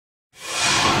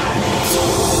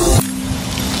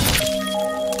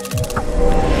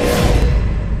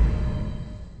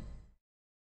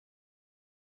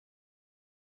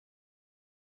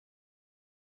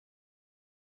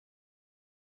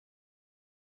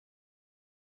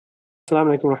السلام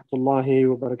عليكم ورحمة الله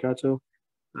وبركاته.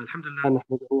 الحمد لله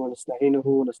نحمده ونستعينه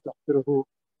ونستغفره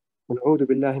ونعوذ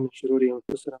بالله من شرور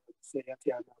أنفسنا ومن سيئات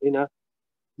أعمالنا.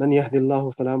 من يهدي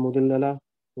الله فلا مضل له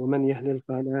ومن يضلل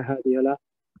فلا هادي له.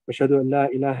 وأشهد أن لا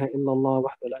إله إلا الله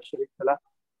وحده لا شريك له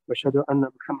وأشهد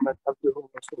أن محمد عبده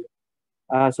ورسوله.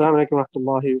 Assalamu alaikum wa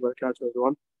rahmatullahi wa barakatuh,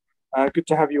 everyone. Good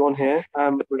to have you on here.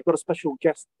 We've got a special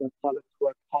guest that Khalid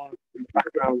worked hard in the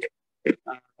background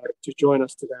to join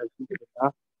us today.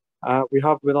 We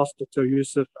have with us Dr.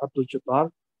 Yusuf Abdul-Jobbar,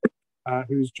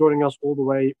 who's joining us all the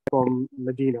way from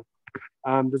Medina.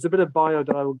 There's a bit of bio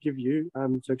that I will give you,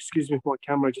 so excuse me if my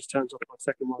camera just turns off for a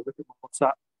second while I look at my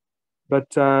WhatsApp. But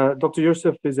Dr.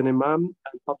 Yusuf is an imam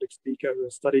and public speaker who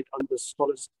has studied under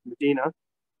scholars in Medina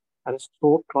and has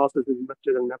taught classes in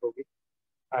Masjid al-Nabawi.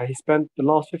 He spent the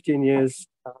last 15 years,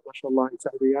 mashallah, in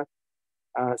Saudi,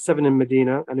 7 in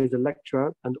Medina, and is a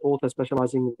lecturer and author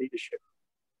specializing in leadership.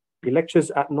 He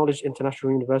lectures at Knowledge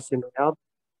International University in Riyadh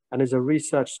and is a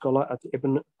research scholar at the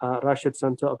Ibn Rashid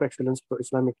Center of Excellence for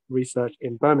Islamic Research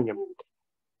in Birmingham.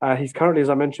 He's currently, as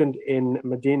I mentioned, in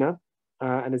Medina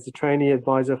and is the trainee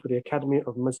advisor for the Academy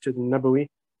of Masjid al-Nabawi,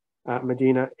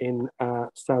 Medina in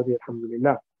Saudi,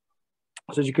 alhamdulillah.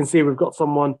 So as you can see, we've got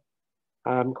someone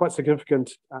quite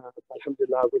significant,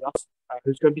 alhamdulillah, with us,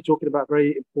 who's going to be talking about a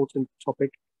very important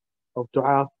topic of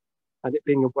dua and it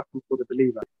being a weapon for the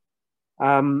believer.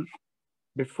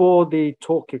 Before the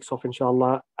talk kicks off,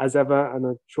 inshallah, as ever, and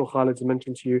I'm sure Khalid's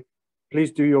mentioned to you,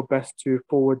 please do your best to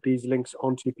forward these links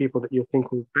onto people that you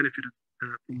think will benefit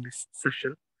from this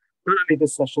session. Not only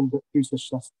this session, but future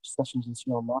sessions,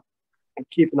 inshallah. And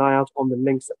keep an eye out on the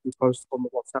links that we post on the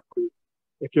WhatsApp group.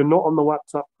 If you're not on the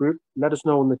WhatsApp group, let us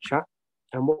know in the chat.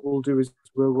 And what we'll do is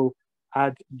we will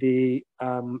add the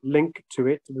link to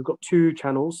it. We've got 2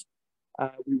 channels.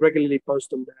 We regularly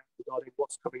post them there regarding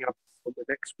what's coming up for the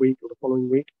next week or the following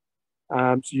week.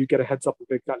 So you get a heads up of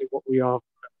exactly what we are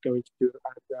going to do.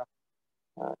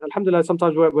 And alhamdulillah,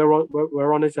 sometimes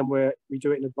we're on it and we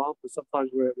do it in advance, but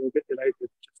sometimes we're a bit delayed.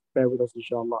 Just bear with us,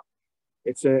 inshallah.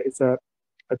 It's a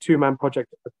 2-man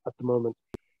project at the moment.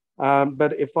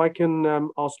 But if I can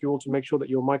ask you all to make sure that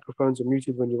your microphones are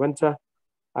muted when you enter.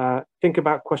 Think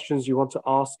about questions you want to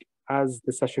ask as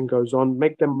the session goes on.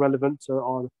 Make them relevant so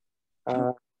our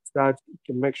Ustadh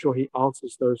can make sure he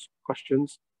answers those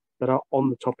questions that are on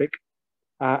the topic.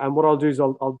 And what I'll do is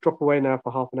I'll drop away now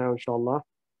for half an hour, inshallah.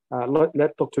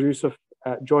 Let Dr. Yusuf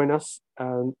join us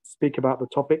and speak about the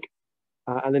topic.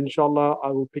 And then, inshallah,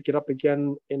 I will pick it up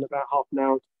again in about half an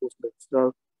hour to 40 minutes.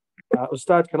 So,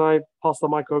 Ustadh, can I pass the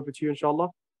mic over to you, inshallah?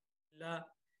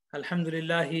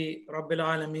 Alhamdulillahi Rabbil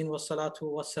Alameen wa salatu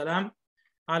wa salam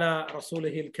ala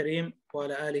Rasulih al-Kareem wa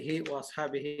ala alihi wa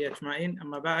ashabihi ajma'in.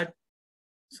 Amma ba'd.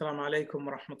 Assalamu alaikum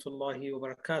wa rahmatullahi wa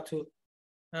barakatuh.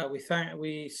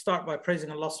 We start by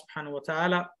praising Allah subhanahu wa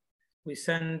ta'ala. We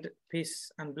send peace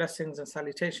and blessings and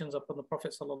salutations upon the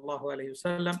Prophet sallallahu alayhi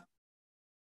wa sallam.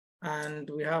 And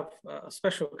we have a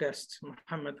special guest,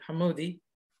 Muhammad Hamoudi.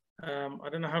 I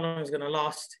don't know how long he's going to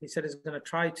last. He said he's going to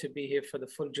try to be here for the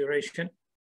full duration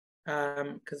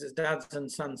because his dad's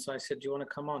and son. So I said, do you want to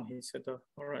come on? He said, oh,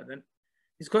 all right then.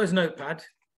 He's got his notepad.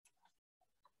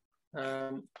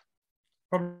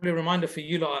 Probably a reminder for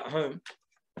you lot at home.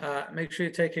 Make sure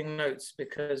you're taking notes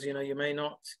because, you know, you may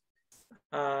not.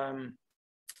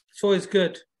 It's always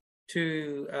good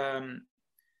to,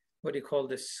 what do you call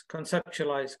this?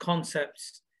 Conceptualize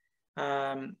concepts.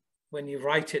 When you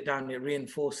write it down, it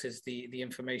reinforces the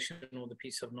information or the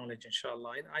piece of knowledge,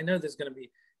 inshallah. I know there's going to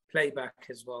be playback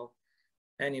as well.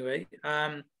 Anyway,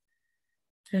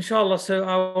 inshallah, so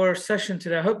our session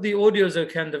today, I hope the audio is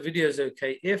okay and the video is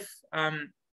okay. If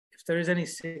there is any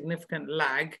significant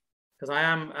lag, because I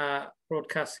am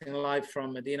broadcasting live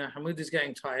from Medina, Hamoud is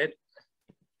getting tired.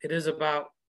 It is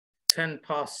about 10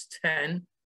 past 10.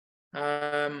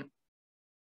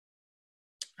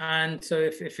 And so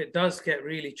if it does get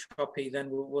really choppy, then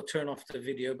we'll turn off the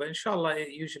video. But inshallah,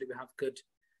 usually we have good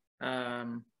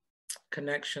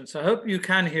connection. So I hope you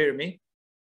can hear me.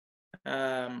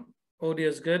 Audio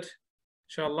is good,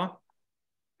 inshallah.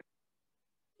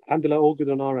 Alhamdulillah, all good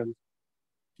on our end.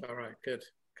 All right, good.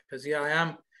 Because yeah, I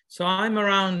am. So I'm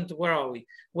around, where are we?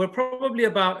 We're probably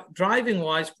about,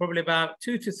 driving-wise, probably about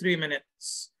 2 to 3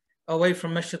 minutes away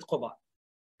from Masjid Quba.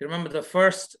 You remember the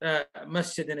first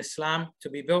masjid in Islam to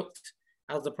be built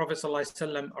as the Prophet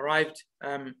ﷺ arrived,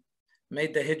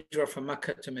 made the hijrah from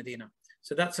Mecca to Medina.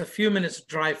 So that's a few minutes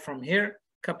drive from here,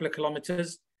 a couple of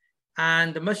kilometers.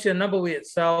 And the Masjid Nabawi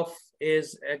itself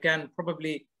is, again,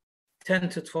 probably 10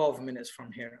 to 12 minutes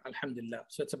from here, alhamdulillah.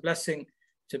 So it's a blessing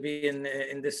to be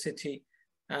in this city.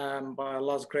 by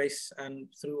Allah's grace and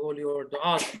through all your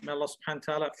du'as. May Allah subhanahu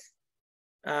wa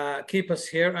ta'ala keep us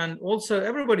here. And also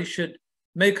everybody should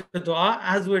make a dua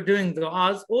as we're doing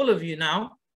du'as. All of you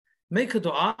now, make a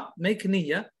dua, make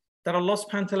niyyah that Allah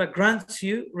subhanahu wa ta'ala grants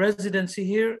you residency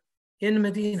here in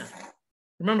Medina.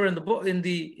 Remember, in the book, in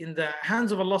the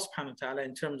hands of Allah subhanahu wa ta'ala,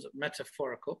 in terms of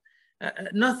metaphorical,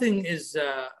 nothing is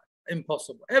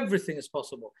impossible. Everything is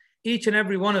possible. Each and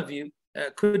every one of you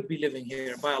could be living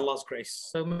here by Allah's grace.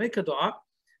 So make a dua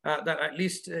that at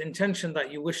least intention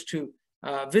that you wish to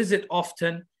visit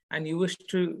often, and you wish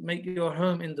to make your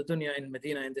home in the dunya in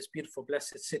Medina, in this beautiful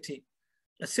blessed city,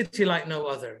 a city like no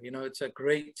other. You know, it's a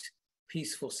great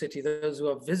peaceful city. Those who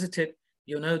have visited,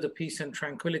 you know the peace and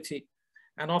tranquility.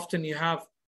 And often you have,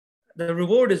 the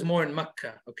reward is more in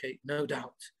Mecca, okay, no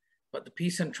doubt. But the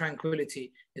peace and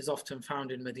tranquility is often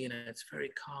found in Medina. It's very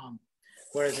calm.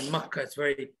 Whereas in Mecca, it's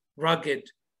very rugged.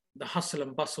 The hustle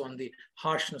and bustle and the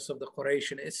harshness of the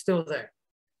Quraysh, it's still there.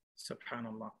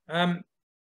 SubhanAllah.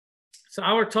 So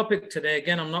our topic today,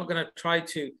 again, I'm not going to try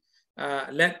to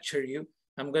lecture you.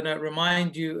 I'm going to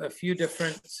remind you a few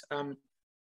different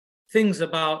things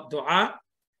about dua,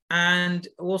 and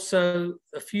also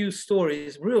a few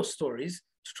stories, real stories,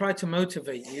 to try to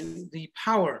motivate you. The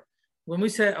power. When we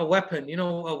say a weapon, you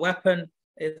know, a weapon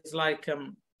is like,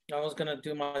 I was going to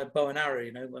do my bow and arrow,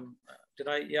 you know, did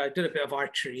I? Yeah, I did a bit of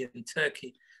archery in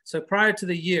Turkey. So prior to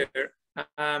the year,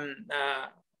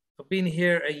 I've been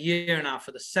here a year now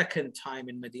for the second time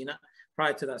in Medina.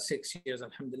 Prior to that, 6 years,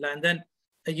 alhamdulillah. And then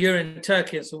a year in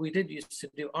Turkey. And so we did used to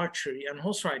do archery and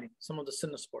horse riding, some of the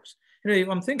sunnah sports. You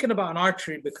know, I'm thinking about an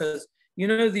archery because, you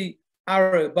know, the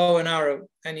arrow, bow and arrow,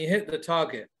 and you hit the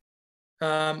target.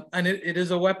 And it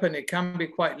is a weapon. It can be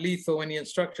quite lethal when the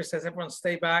instructor says, everyone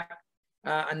stay back,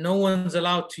 and no one's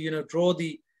allowed to, you know, draw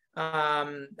the,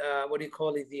 what do you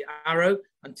call it, the arrow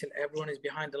until everyone is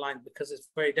behind the line, because it's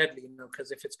very deadly, you know,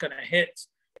 because if it's going to hit,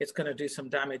 it's going to do some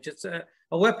damage. It's a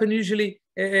weapon. Usually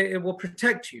it will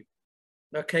protect you.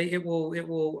 Okay, it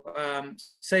will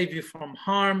save you from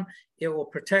harm. It will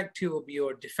protect you. It will be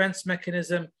your defense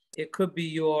mechanism. It could be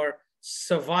your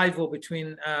survival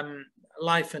between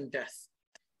life and death.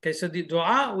 Okay, so the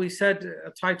dua, we said, a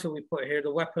title we put here,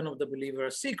 the weapon of the believer,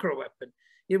 a secret weapon.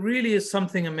 It really is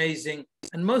something amazing,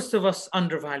 and most of us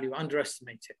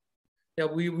underestimate it. Yeah,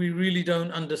 we really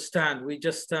don't understand. We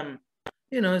just,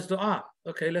 you know, it's dua.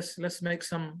 Okay, let's make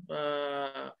some,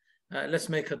 let's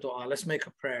make a dua, let's make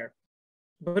a prayer.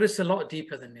 But it's a lot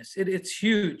deeper than this. It's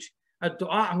huge.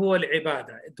 Ad-du'a huwa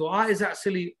al-ibadah. Dua is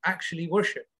actually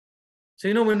worship. So,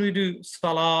 you know, when we do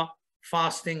salah,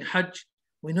 fasting, hajj,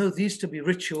 we know these to be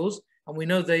rituals, and we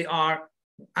know they are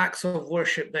acts of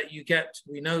worship that you get.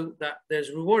 We know that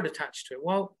there's reward attached to it.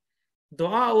 Well,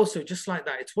 dua also, just like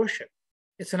that, it's worship.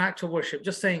 It's an act of worship.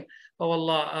 Just saying, oh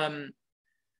Allah,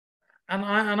 and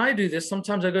I do this.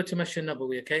 Sometimes I go to Masjid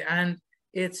Nabawi, okay, and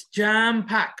it's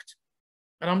jam-packed.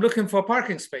 And I'm looking for a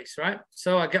parking space, right?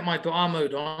 So I get my dua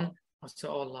mode on. I say,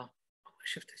 oh Allah, I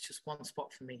wish if there's just one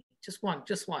spot for me. Just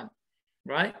one,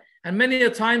 right? And many a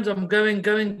times I'm going,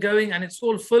 and it's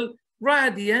all full. Right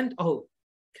at the end, oh,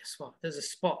 guess what? There's a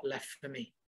spot left for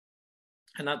me.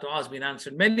 And that dua has been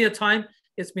answered. Many a time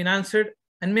it's been answered,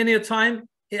 and many a time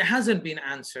it hasn't been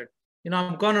answered. You know,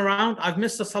 I've gone around, I've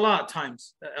missed the salah at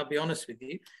times, I'll be honest with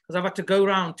you, because I've had to go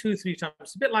around 2-3 times.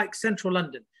 It's a bit like central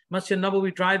London. Masjid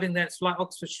Nabawi, driving there, it's like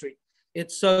Oxford Street.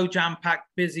 It's so jam-packed,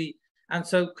 busy. And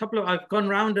so I've gone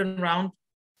round and round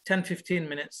 10-15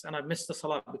 minutes, and I've missed the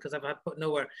salah because I've had put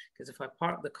nowhere. Because if I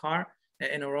park the car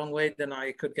in a wrong way, then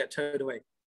I could get towed away.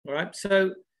 All right.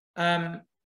 So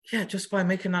yeah, just by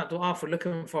making that dua for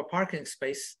looking for a parking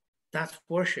space, that's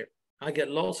worship. I get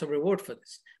lots of reward for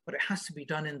this, but it has to be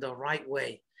done in the right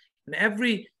way. And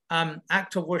every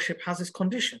act of worship has its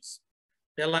conditions.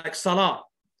 They're like salah.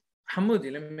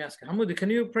 Hamoudi, let me ask you. Hamoudi, can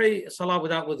you pray salah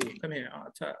without wudu? Come here,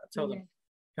 tell them.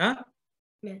 Huh?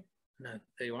 No. No,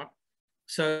 there you are.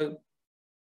 So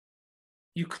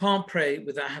you can't pray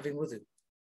without having wudu.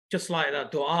 Just like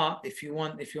that dua, if you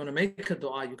want to make a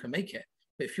dua, you can make it.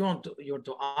 But if you want your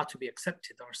dua to be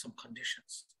accepted, there are some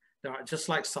conditions. There are, just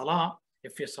like salah,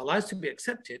 if your salah is to be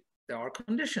accepted, there are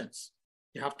conditions.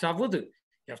 You have to have wudu.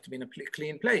 You have to be in a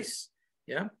clean place.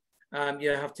 Yeah. You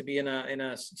have to be in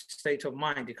a state of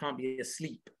mind. You can't be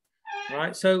asleep.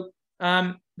 Right. So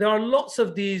there are lots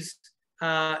of these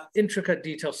intricate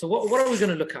details. So what are we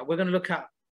going to look at? We're going to look at,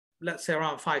 let's say,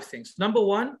 around 5 things. Number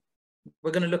 1,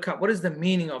 we're going to look at what is the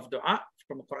meaning of dua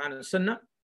from the Quran and Sunnah.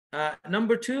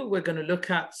 Number 2, we're going to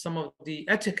look at some of the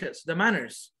etiquettes, the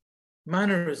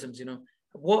mannerisms, you know,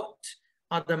 what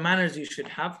are the manners you should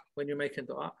have when you're making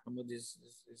dua. Hamud is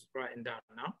writing down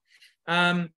now.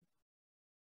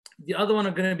 The other one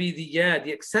are going to be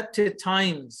the accepted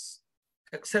times.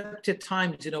 Accepted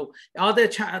times, you know, are there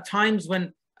times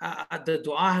when the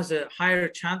dua has a higher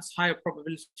chance, higher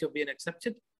probability of being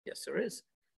accepted? Yes, there is.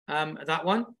 That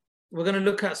one. We're going to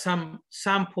look at some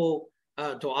sample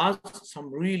du'as, some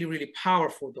really, really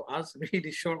powerful du'as,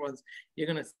 really short ones. You're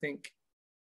going to think,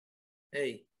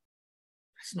 hey,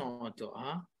 that's not a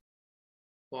du'a.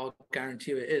 Well, I'll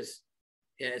guarantee you it is.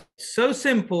 Yeah, it's so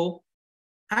simple.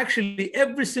 Actually,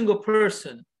 every single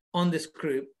person on this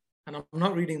group, and I'm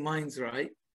not reading minds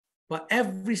right, but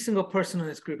every single person on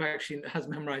this group actually has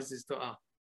memorized this du'a.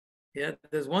 Yeah,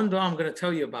 there's one du'a I'm going to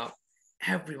tell you about.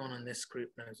 Everyone on this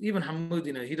group knows. Even Hamoud,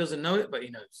 you know, he doesn't know it, but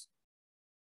he knows.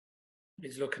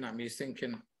 He's looking at me, he's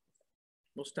thinking,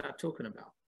 what's that talking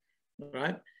about?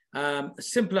 Right?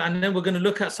 Simpler, and then we're going to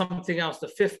look at something else, the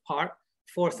fifth part,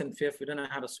 fourth and fifth. We don't know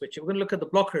how to switch it. We're going to look at the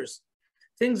blockers,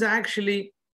 things that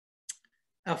actually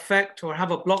affect or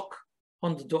have a block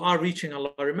on the dua reaching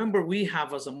Allah. Remember, we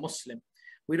have as a Muslim,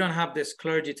 we don't have this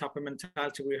clergy type of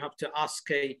mentality. We have to ask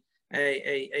a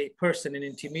person, an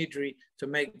intermediary, to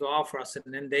make dua for us,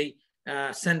 and then they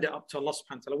send it up to Allah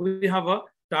subhanahu wa ta'ala. We have a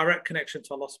direct connection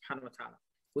to Allah subhanahu wa ta'ala.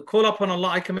 We call upon Allah.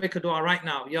 I can make a dua right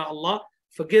now. Ya Allah,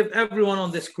 forgive everyone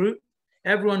on this group,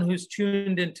 everyone who's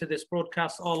tuned into this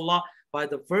broadcast. Oh Allah, by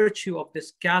the virtue of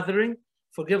this gathering,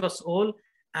 forgive us all.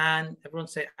 And everyone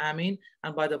say Ameen.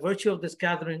 And by the virtue of this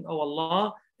gathering, oh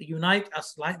Allah, unite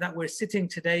us like that. We're sitting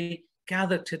today,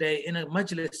 gathered today in a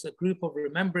majlis, a group of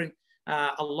remembering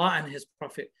Allah and His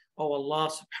Prophet. Oh Allah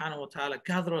subhanahu wa ta'ala,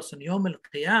 gather us on Yawm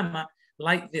al-Qiyamah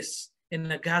like this, in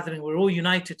a gathering. We're all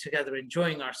united together,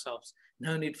 enjoying ourselves.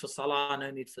 No need for salah, no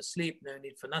need for sleep, no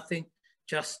need for nothing.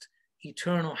 Just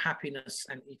eternal happiness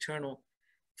and eternal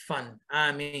fun.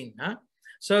 Ameen. Huh?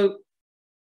 So,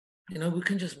 you know,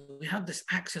 we have this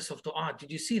access of dua.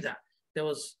 Did you see that? There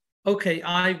was, okay,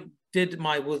 I did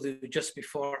my wudu just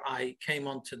before I came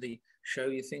onto the show.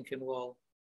 You're thinking, well,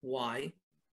 why?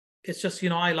 It's just, you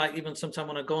know, I like, even sometimes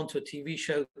when I go onto a TV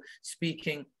show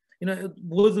speaking, you know,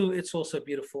 wudu, it's also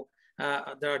beautiful.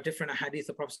 There are different hadith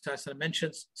the Prophet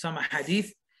mentions, some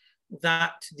hadith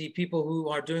that the people who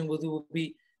are doing wudu will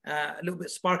be a little bit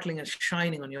sparkling and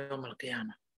shining on Yawm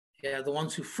al-Qiyamah. Yeah, the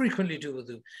ones who frequently do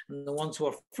wudu, and the ones who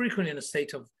are frequently in a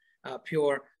state of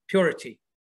purity.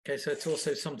 Okay, so it's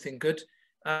also something good.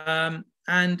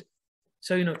 And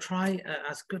so, you know, try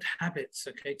as good habits,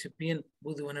 okay, to be in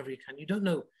wudu whenever you can. You don't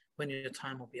know when your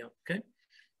time will be up, okay?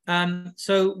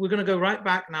 So we're going to go right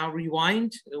back now,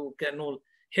 rewind. We'll get an all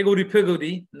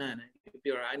higgledy-piggledy. No, you'll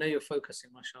be all right. I know you're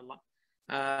focusing, mashallah.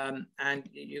 And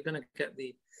you're going to get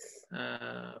the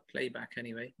playback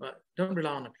anyway, but don't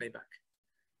rely on the playback.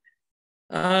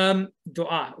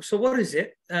 Dua. So what is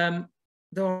it?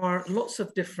 There are lots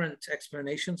of different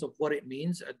explanations of what it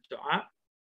means, a dua.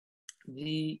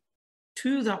 The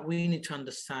two that we need to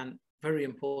understand, very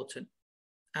important,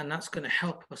 and that's going to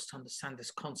help us to understand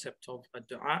this concept of a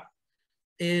dua,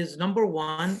 is number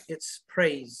one, it's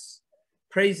praise.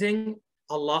 Praising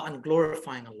Allah and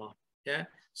glorifying Allah. Yeah?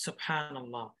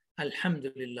 Subhanallah,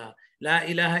 Alhamdulillah, La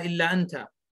ilaha illa anta.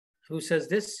 Who says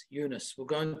this? Yunus. We'll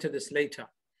go into this later.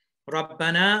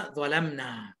 Rabbana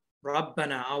dhalamna.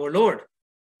 Rabbana, our Lord.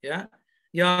 Yeah?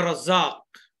 Ya Razzaq.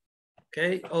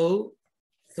 Okay? Oh,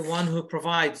 the one who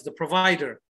provides, the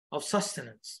provider of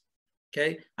sustenance.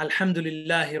 Okay?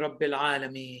 Alhamdulillahi Rabbil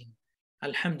Alameen.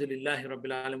 Alhamdulillahi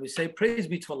Rabbil Alameen. We say praise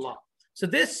be to Allah. So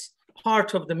this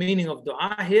part of the meaning of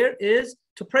dua here is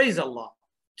to praise Allah,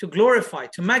 to glorify,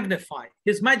 to magnify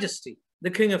His Majesty,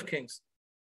 the King of Kings.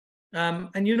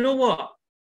 And you know what?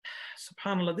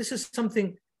 SubhanAllah, this is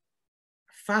something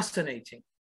fascinating.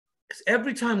 Because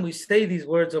every time we say these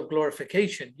words of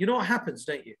glorification, you know what happens,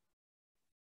 don't you?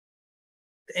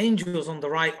 The angels on the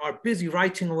right are busy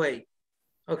writing away.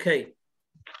 Okay.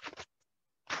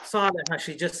 Saleh,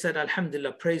 she just said,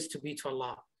 Alhamdulillah, praise to be to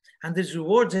Allah. And these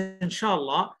rewards,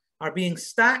 inshallah, are being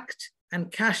stacked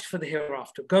and cashed for the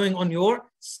hereafter, going on your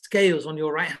scales on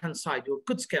your right-hand side, your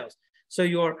good scales. So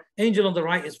your angel on the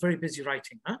right is very busy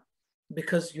writing, huh?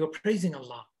 Because you're praising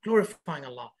Allah, glorifying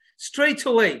Allah. Straight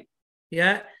away,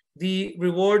 yeah, the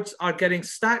rewards are getting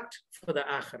stacked for the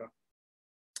akhirah.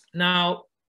 Now,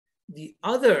 the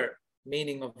other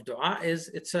meaning of dua is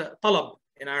it's a talab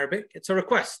in Arabic. It's a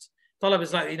request. Talab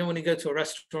is like, you know, when you go to a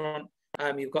restaurant,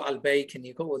 you've got al-bayk and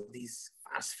you've got all these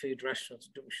fast food restaurants.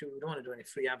 We don't want to do any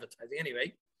free advertising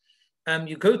anyway.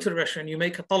 You go to the restaurant, you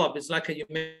make a talab. It's like you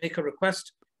make a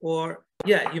request, or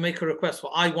yeah, you make a request.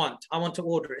 Well, I want to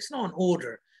order. It's not an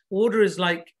order. Order is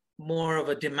like more of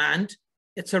a demand.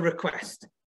 It's a request.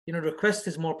 You know, request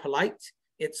is more polite.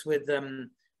 It's with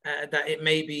that it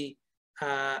may be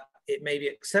it may be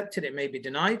accepted, it may be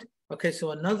denied. Okay,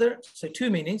 so two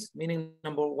meanings. Meaning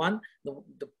number one,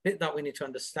 the bit that we need to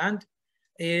understand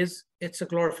is it's a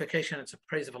glorification, it's a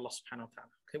praise of Allah subhanahu wa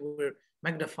ta'ala. Okay, we're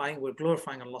magnifying, we're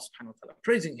glorifying Allah subhanahu wa ta'ala,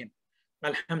 praising him.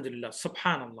 Alhamdulillah,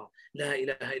 subhanallah, la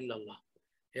ilaha illallah.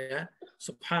 Yeah,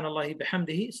 subhanallah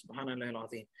bihamdihi, subhanallah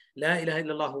al-azim. La ilaha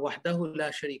illallah wahdahu la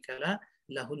sharika la,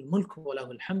 lahul mulk wa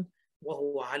lahul hamd, wa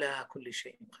huwa ala kulli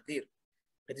shay'in qadir.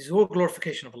 It is all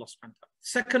glorification of Allah subhanahu wa ta'ala.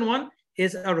 Second one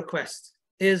is a request,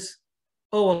 is,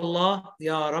 oh Allah,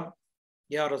 Ya Rabb,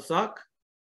 Ya Razzaq,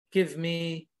 give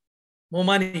me more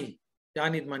money. Yeah, I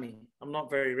need money. I'm not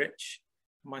very rich.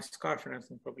 My scarf and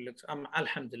everything probably looks,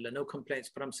 alhamdulillah, no complaints,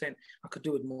 but I'm saying I could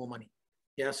do with more money.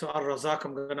 Yeah, so Ar-Razzaq,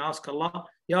 I'm going to ask Allah,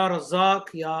 Ya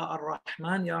Razzaq, Ya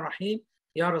Ar-Rahman, Ya Rahim,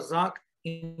 Ya Razzaq,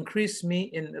 increase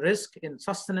me in risk, in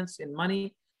sustenance, in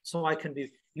money, so I can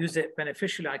use it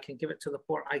beneficially. I can give it to the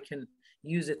poor. I can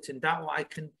use it in da'wah. I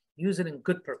can use it in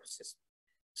good purposes.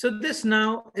 So this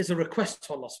now is a request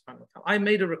to Allah subhanahu wa ta'ala. I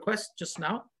made a request just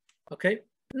now. Okay.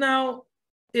 Now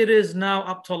it is now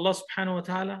up to Allah subhanahu wa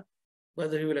ta'ala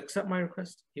whether he will accept my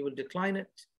request, he will decline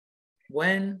it,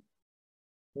 when,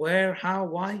 where, how,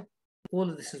 why. All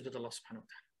of this is with Allah subhanahu wa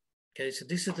ta'ala. Okay, so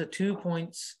this is the 2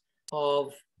 points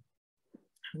of.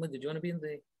 Ahmed, did you want to be in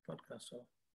the podcast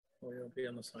or you'll be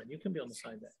on the side? You can be on the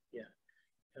side there. Yeah.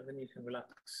 And then you can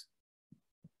relax.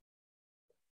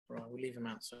 Right, we'll leave him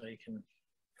out so he can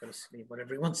go to sleep,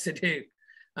 whatever he wants to do.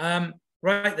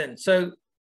 Right then, so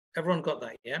everyone got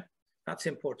that, yeah? That's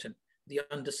important. The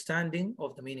understanding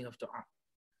of the meaning of dua.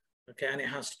 Okay, and it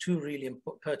has two really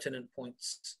pertinent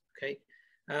points, okay?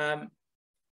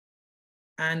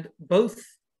 And both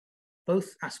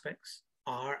aspects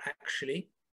are actually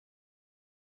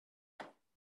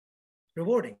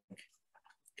rewarding.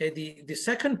 Okay, the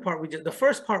second part, the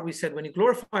first part we said, when you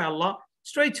glorify Allah,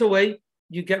 straight away,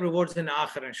 you get rewards in the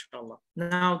akhirah, inshallah.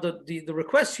 Now, the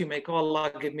request you make, oh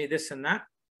Allah, give me this and that,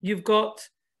 you've got,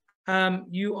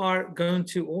 you are going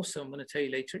to also, I'm going to tell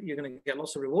you later, you're going to get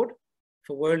lots of reward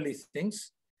for worldly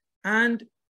things, and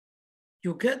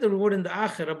you'll get the reward in the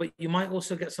akhirah, but you might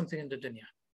also get something in the dunya.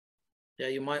 Yeah,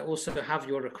 you might also have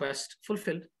your request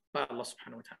fulfilled by Allah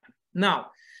subhanahu wa ta'ala.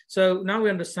 Now, so now we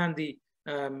understand the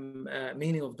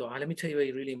meaning of dua. Let me tell you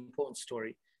a really important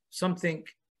story. Something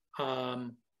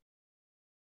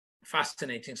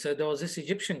fascinating. So there was this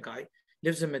Egyptian guy,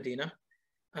 lives in Medina.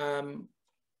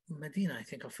 Medina, I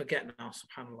think, I forget now,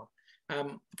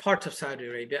 subhanAllah, part of Saudi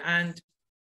Arabia. And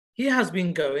he has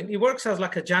been going, he works as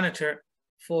like a janitor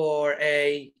for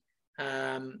a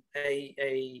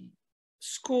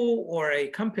school or a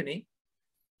company.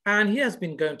 And he has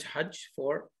been going to Hajj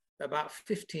for about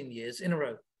 15 years in a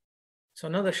row. So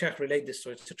another sheikh relayed this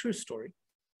story. It's a true story.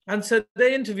 And so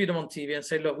they interviewed him on TV and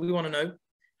said, look, we want to know,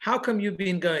 how come you've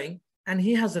been going? And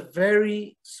he has a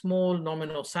very small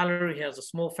nominal salary. He has a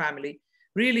small family.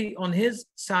 Really, on his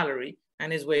salary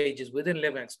and his wages within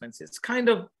living expenses, it's kind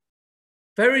of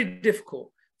very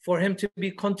difficult for him to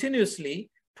be continuously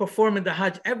performing the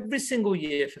Hajj every single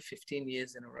year for 15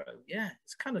 years in a row. Yeah,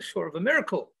 it's kind of short of a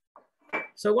miracle.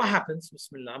 So what happens?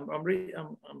 Bismillah.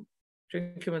 I'm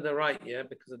drinking with the right, yeah,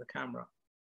 because of the camera.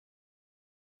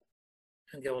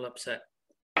 And get all upset.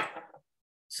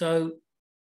 So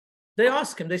they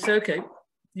ask him, they say, okay,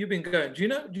 you've been going. Do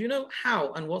you know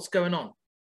how and what's going on?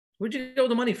 Where'd you get all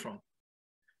the money from?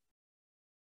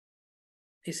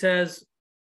 He says,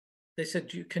 they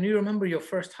said, can you remember your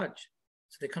first Hajj?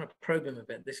 So they kind of probe him a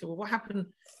bit. They said, well, what happened?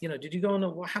 You know, did you go on?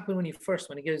 What happened when you first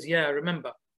went? He goes, yeah, I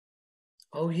remember.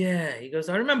 Oh, yeah. He goes,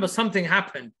 I remember something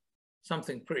happened.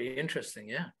 Something pretty interesting,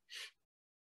 yeah.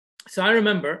 So I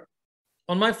remember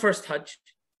on my first Hajj,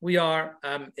 we are,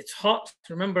 it's hot.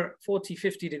 Remember, 40,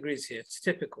 50 degrees here. It's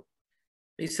typical.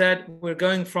 He said, we're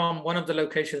going from one of the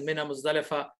locations, Mina,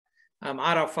 Muzdalifah,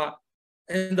 Arafah,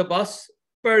 in the bus,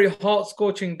 very hot,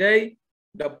 scorching day.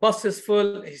 The bus is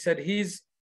full. He said he's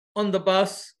on the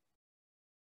bus.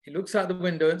 He looks out the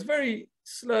window. It's very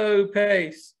slow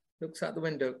pace. Looks out the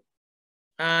window.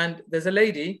 And there's a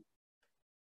lady,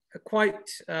 quite,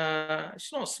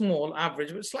 she's not small,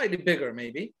 average, but slightly bigger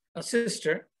maybe, a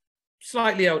sister,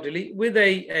 slightly elderly, with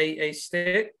a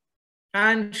stick.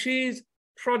 And she's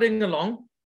prodding along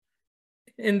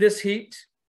in this heat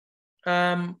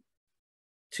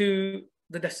to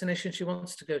the destination she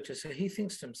wants to go to. So he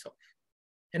thinks to himself,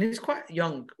 and he's quite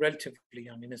young, relatively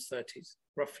young, in his 30s,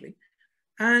 roughly.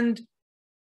 And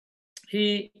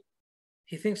he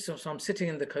thinks to himself, I'm sitting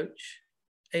in the coach,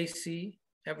 AC,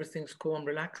 everything's cool and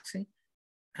relaxing.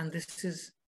 And this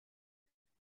is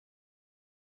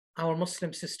our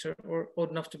Muslim sister, or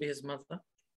old enough to be his mother,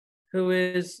 who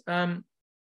is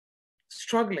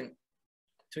struggling.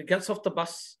 So he gets off the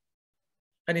bus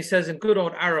and he says in good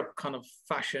old Arab kind of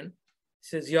fashion, he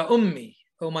says, Ya Ummi,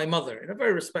 oh my mother, in a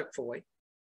very respectful way.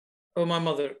 Oh my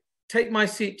mother, take my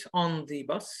seat on the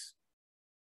bus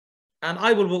and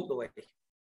I will walk the way.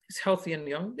 He's healthy and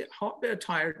young, bit hot, bit of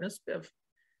tiredness, bit of...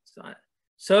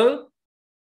 So,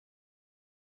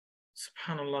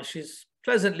 subhanAllah, she's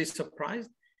pleasantly surprised.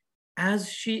 As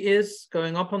she is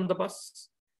going up on the bus,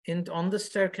 on the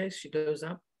staircase, she goes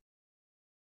up,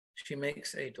 she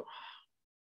makes a dua.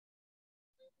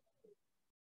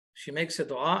 She makes a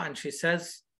dua and she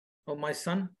says, oh my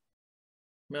son,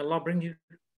 may Allah bring you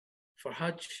for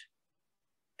Hajj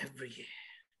every year.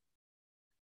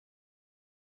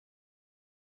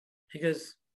 He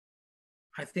goes,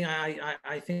 I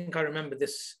think I remember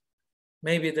this.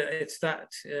 Maybe it's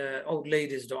that old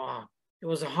lady's dua. It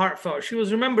was a heartfelt. She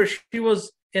was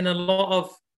in a lot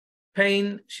of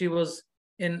pain. She was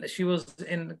in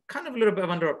kind of a little bit of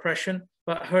under oppression,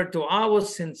 but her dua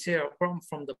was sincere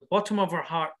from the bottom of her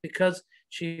heart, because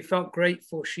she felt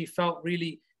grateful. She felt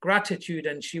really gratitude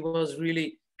and she was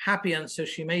really happy. And so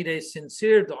she made a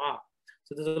sincere dua.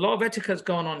 So there's a lot of etiquettes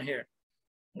going on here.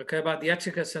 Okay, about the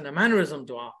etiquettes and the mannerism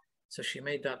dua. So she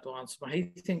made that dua. So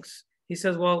he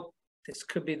says, well, this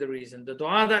could be the reason. The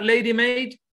dua that lady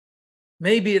made,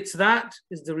 maybe it's that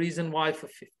is the reason why for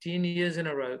 15 years in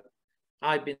a row,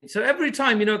 I've been. So every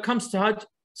time, it comes to Hajj,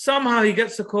 somehow he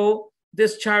gets a call.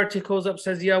 This charity calls up,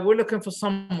 says, yeah, we're looking for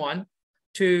someone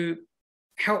to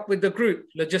help with the group,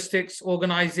 logistics,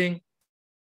 organizing.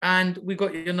 And we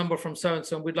got your number from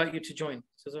so-and-so and we'd like you to join. He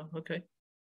says, oh, okay.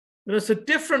 So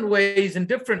different ways and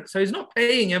different. So he's not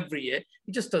paying every year.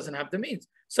 He just doesn't have the means.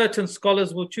 Certain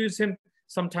scholars will choose him,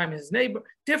 sometimes his neighbor,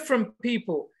 different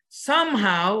people.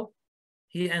 Somehow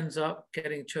he ends up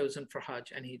getting chosen for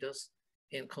Hajj, and he does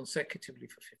in consecutively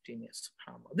for 15 years.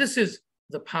 This is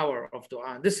the power of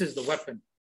dua. This is the weapon.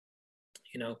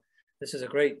 This is a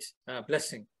great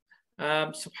blessing.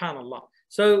 Subhanallah.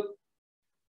 So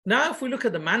now if we look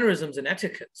at the mannerisms and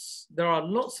etiquettes, there are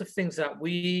lots of things that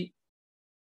we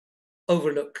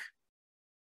overlook.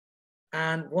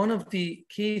 And one of the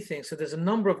key things, so there's a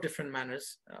number of different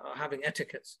manners having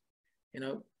etiquettes.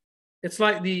 It's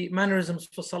like the mannerisms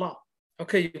for salah.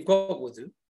 Okay, you've got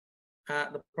wudu.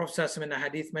 The Prophet in the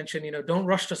hadith mentioned, don't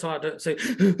rush to salah. Don't say,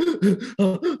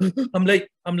 I'm late.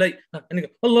 And you go,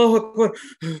 Allahu Akbar.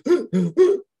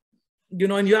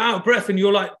 And you're out of breath and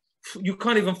you're like, you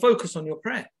can't even focus on your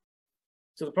prayer.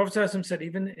 So the Prophet said,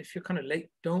 even if you're kind of late,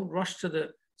 don't rush to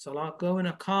the salah, go in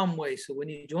a calm way. So when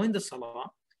you join the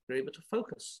salah, you're able to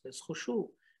focus. There's khushu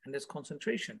and there's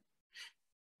concentration.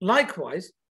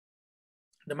 Likewise,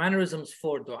 the mannerisms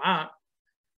for dua,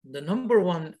 the number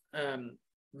one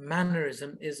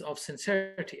mannerism is of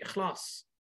sincerity, ikhlas.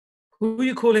 Who are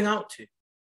you calling out to?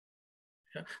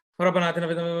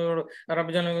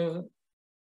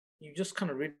 You just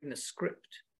kind of reading a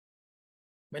script.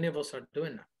 Many of us are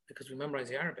doing that because we memorize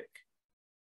the Arabic.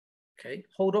 Okay,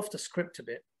 hold off the script a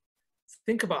bit.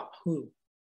 Think about who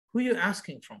you're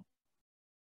asking from.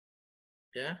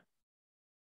 Yeah,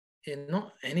 and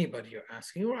not anybody you're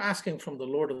asking. You're asking from the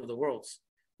Lord of the worlds,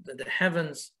 the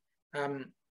heavens,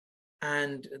 and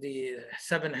the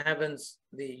seven heavens,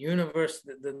 the universe,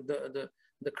 the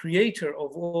creator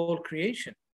of all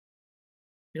creation.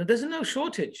 There's no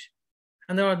shortage.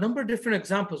 And there are a number of different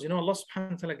examples. Allah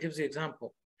subhanahu wa ta'ala gives the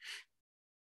example.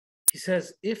 He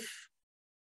says,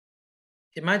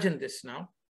 imagine this now.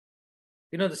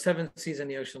 The seven seas and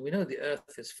the ocean. We know the earth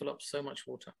is full of so much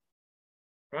water,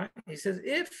 right? He says,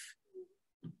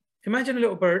 imagine a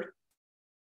little bird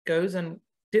goes and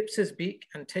dips his beak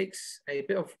and takes a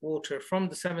bit of water from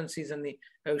the seven seas and the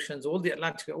oceans, all the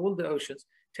Atlantic, all the oceans,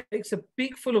 takes a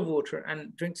beak full of water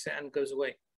and drinks it and goes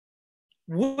away.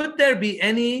 Would there be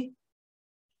any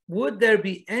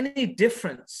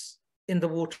difference in the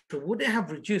water? Would it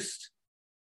have reduced?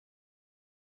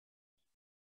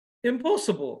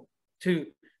 Impossible to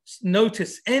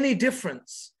notice any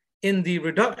difference in the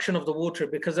reduction of the water,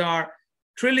 because there are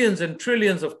trillions and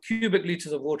trillions of cubic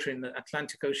liters of water in the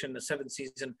Atlantic Ocean, the seven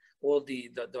seas, and all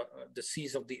the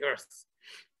seas of the earth.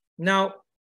 Now,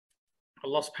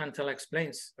 Allah subhanahu wa ta'ala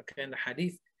explains, okay, in the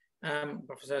hadith,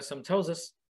 Prophet tells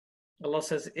us, Allah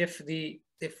says, if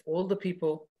all the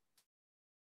people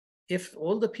were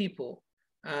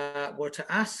to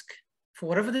ask for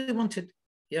whatever they wanted,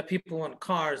 yeah, people want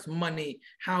cars, money,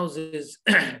 houses,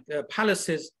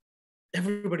 palaces.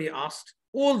 Everybody asked.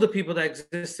 All the people that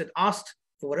existed asked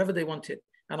for whatever they wanted.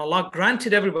 And Allah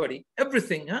granted everybody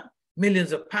everything,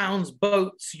 millions of pounds,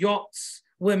 boats, yachts,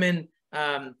 women,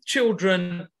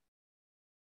 children.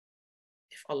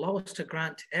 If Allah was to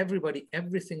grant everybody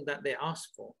everything that they asked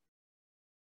for,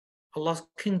 Allah's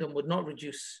kingdom would not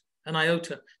reduce an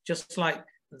iota, just like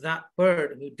that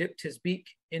bird who dipped his beak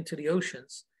into the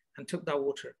oceans and took that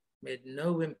water, made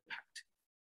no impact.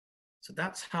 So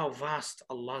that's how vast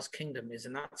Allah's kingdom is,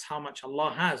 and that's how much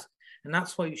Allah has. And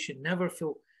that's why you should never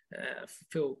feel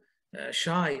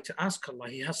shy to ask Allah.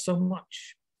 He has so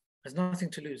much. There's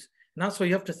nothing to lose. And that's why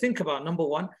you have to think about, number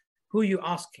one, who are you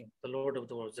asking? The Lord of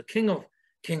the worlds, the King of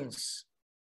Kings.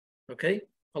 Okay?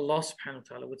 Allah subhanahu wa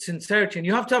ta'ala, with sincerity. And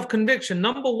you have to have conviction.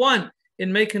 Number one,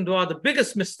 in making dua, the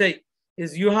biggest mistake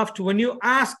is you have to, when you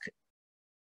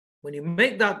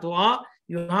make that dua,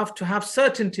 you have to have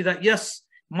certainty that, yes,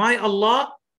 my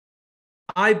Allah,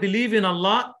 I believe in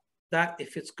Allah, that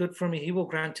if it's good for me, He will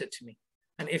grant it to me.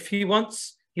 And if He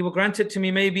wants, He will grant it to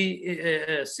me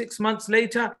maybe 6 months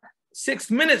later,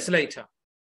 6 minutes later,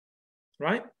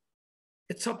 right?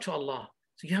 It's up to Allah.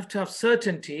 So you have to have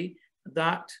certainty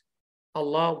that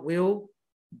Allah will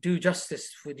do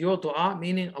justice with your dua,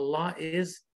 meaning Allah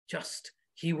is just.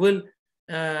 He will,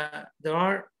 there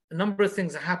are a number of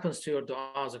things that happens to your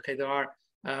du'as, okay? There are,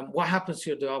 what happens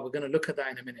to your dua? We're going to look at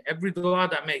that in a minute. Every dua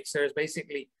that makes, there's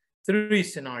basically 3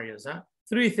 scenarios, huh?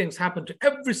 3 things happen to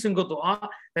every single dua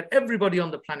that everybody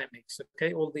on the planet makes,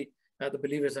 okay? All the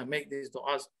believers that make these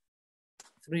duas,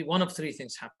 one of 3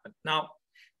 things happen. Now,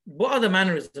 what are the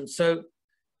mannerisms? So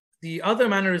the other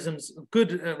mannerisms,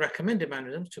 good recommended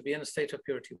mannerisms to be in a state of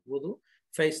purity, wudu,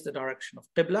 face the direction of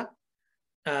Qibla,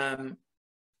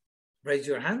 raise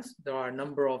your hands. There are a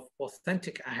number of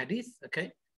authentic ahadith,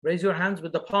 okay? Raise your hands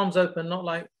with the palms open, not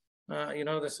like,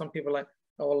 there's some people like,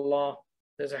 oh Allah,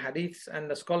 there's a hadith and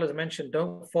the scholars mentioned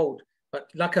don't fold, but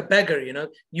like a beggar,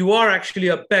 you are actually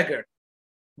a beggar.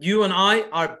 You and I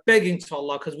are begging to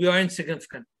Allah because we are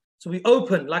insignificant. So we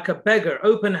open like a beggar,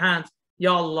 open hands.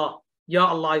 Ya Allah,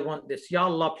 I want this. Ya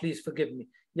Allah, please forgive me.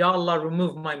 Ya Allah,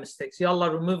 remove my mistakes. Ya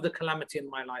Allah, remove the calamity in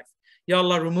my life. Ya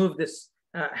Allah, remove this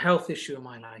health issue in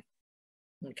my life.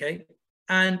 Okay.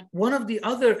 And one of the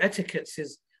other etiquettes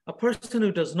is a person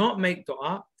who does not make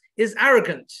dua is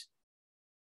arrogant.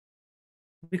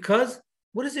 Because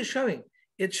what is it showing?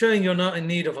 It's showing you're not in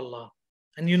need of Allah.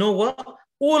 And you know what?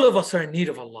 All of us are in need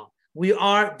of Allah. We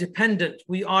are dependent.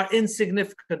 We are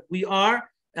insignificant. We are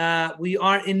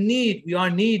in need. We are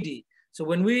needy. So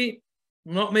when we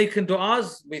not making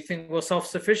du'as, we think we're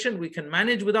self-sufficient. We can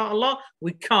manage without Allah.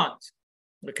 We can't.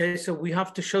 Okay, so we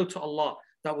have to show to Allah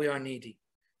that we are needy.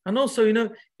 And also,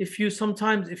 if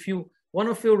you want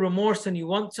to feel remorse and you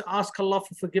want to ask Allah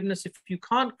for forgiveness, if you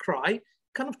can't cry,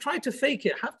 kind of try to fake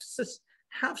it.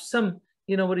 Have some,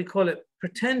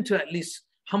 pretend to at least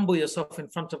humble yourself in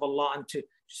front of Allah and to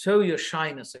show your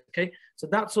shyness, okay? So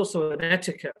that's also an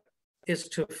etiquette, is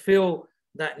to feel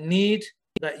that need,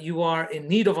 that you are in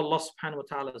need of Allah subhanahu wa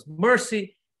ta'ala's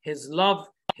mercy, His love,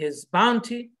 His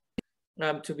bounty,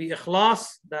 to be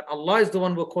ikhlas, that Allah is the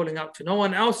one we're calling out to. No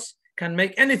one else can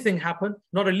make anything happen.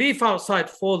 Not a leaf outside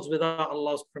falls without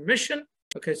Allah's permission.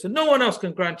 Okay, so no one else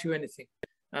can grant you anything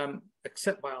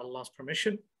except by Allah's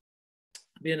permission.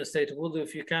 Be in a state of wudu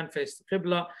if you can, face the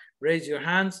Qibla, raise your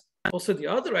hands. Also the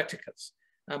other etiquettes,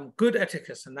 good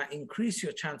etiquettes, and that increase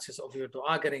your chances of your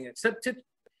dua getting accepted,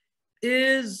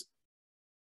 is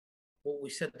what we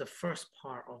said, the first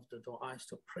part of the dua is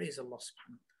to praise Allah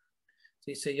subhanahu wa ta'ala. So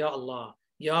you say, Ya Allah,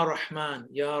 Ya Rahman,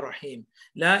 Ya Rahim,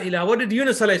 La ilaha. What did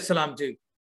Yunus alayhi salam do?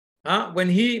 When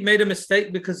he made a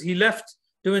mistake because he left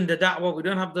doing the da'wah, we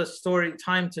don't have the story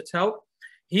time to tell.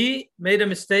 He made a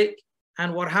mistake,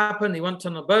 and what happened? He went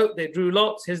on a boat, they drew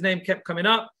lots, his name kept coming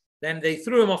up, then they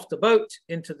threw him off the boat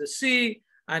into the sea,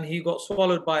 and he got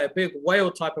swallowed by a big whale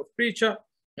type of creature,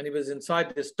 and he was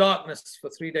inside this darkness for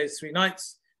 3 days, 3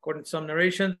 nights, according to some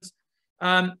narrations,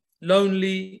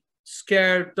 lonely,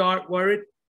 scared, dark, worried.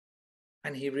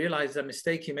 And he realized the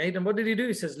mistake he made. And what did he do?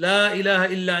 He says, La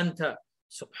ilaha illa anta,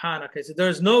 subhanak. He said, there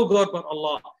is no God but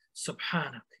Allah,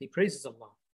 subhanak. He praises Allah.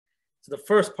 So the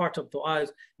first part of dua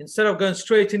is, instead of going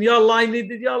straight in, Ya Allah, I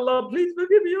need it, Ya Allah, please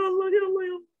forgive me, Ya Allah, Ya Allah,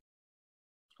 Ya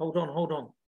Allah. Hold on.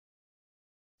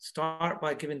 Start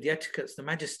by giving the etiquettes, the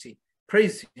majesty.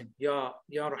 Praise Him, Ya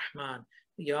Rahman,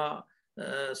 Ya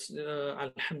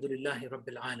Alhamdulillahi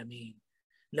Rabbil Alameen.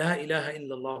 La ilaha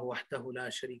illallah wahdahu la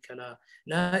sharika la.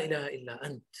 La ilaha illa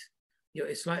ant.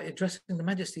 It's like addressing the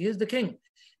majesty. He is the king.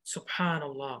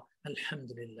 Subhanallah,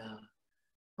 Alhamdulillah,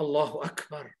 Allahu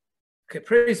Akbar. Okay,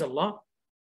 praise Allah.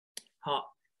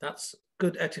 That's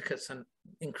good etiquettes and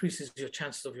increases your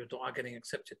chances of your dua getting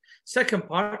accepted. Second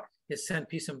part is send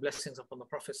peace and blessings upon the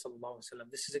Prophet sallallahu alaihi wasallam.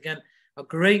 This is again a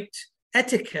great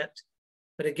etiquette,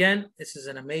 but again, this is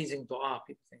an amazing dua.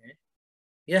 People think,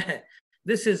 yeah,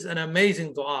 This is an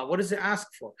amazing dua. What does it ask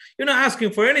for? You're not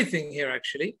asking for anything here,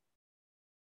 actually.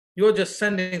 You're just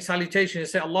sending salutation. You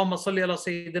say, Allahumma salli ala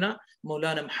Sayyidina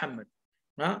Mawlana Muhammad.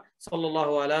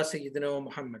 Sallallahu ala Sayyidina wa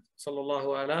Muhammad.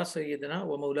 Sallallahu ala Sayyidina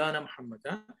wa Mawlana Muhammad.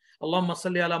 Allahumma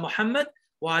salli ala Muhammad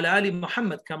wa ala ali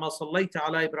Muhammad kama sallayta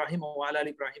ala Ibrahim wa ala ali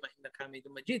Ibrahim innaka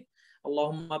Hamidum Majid.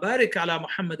 Allahumma barik ala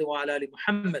Muhammad wa ala ali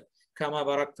Muhammad kama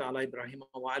barakta ala Ibrahim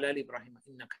wa ala ali Ibrahim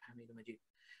innaka Hamidum Majid.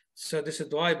 So this is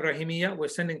Dua Ibrahimiyya. We're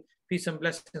sending peace and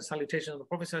blessings and salutations of the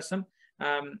Prophet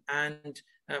and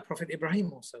Prophet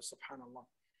Ibrahim also, subhanAllah.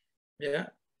 Yeah,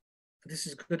 this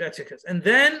is good etiquette. And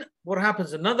then what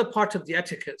happens, another part of the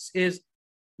etiquettes is,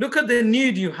 look at the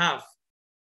need you have.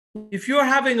 If you're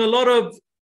having a lot of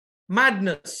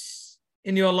madness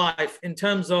in your life in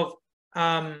terms of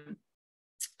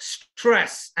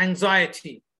stress,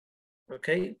 anxiety,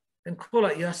 okay, then call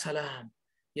out, Ya Salam,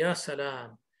 Ya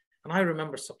Salam. And I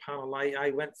remember, subhanAllah,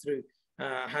 I went through,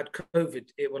 had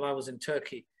COVID when I was in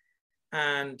Turkey.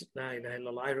 And la ilaha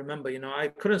illallah, I remember, I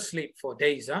couldn't sleep for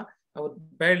days. I would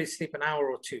barely sleep an hour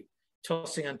or two,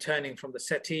 tossing and turning from the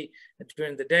settee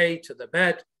during the day to the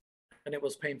bed, and it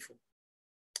was painful.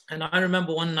 And I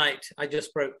remember one night I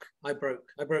just broke. I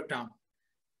broke down.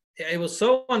 It was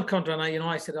so uncomfortable. And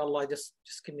I said, Allah, just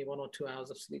give me 1 or 2 hours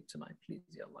of sleep tonight, please,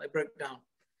 Ya Allah. I broke down.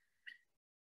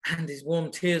 And these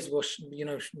warm tears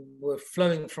were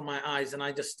flowing from my eyes, and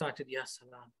I just started, Ya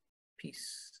Salam,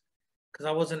 peace.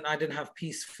 Because I didn't have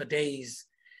peace for days.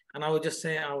 And I would just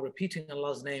say, repeating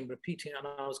Allah's name, and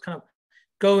I was kind of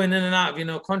going in and out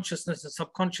of, consciousness and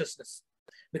subconsciousness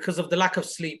because of the lack of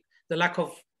sleep, the lack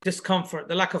of discomfort,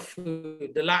 the lack of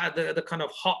food, the kind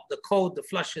of hot, the cold, the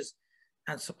flushes.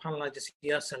 And subhanAllah, just,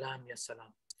 Ya Salam, Ya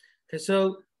Salam. Okay,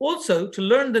 so also to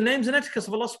learn the names and etiquettes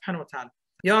of Allah subhanahu wa ta'ala.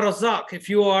 Ya Razzaq, if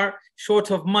you are short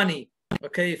of money,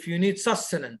 okay, if you need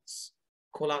sustenance,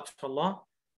 call out to Allah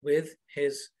with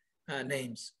His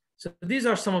names. So these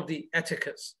are some of the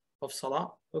etiquettes of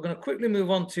Salah. We're going to quickly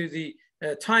move on to the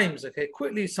times, okay,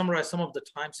 quickly summarize some of the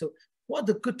times. So what are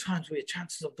the good times where your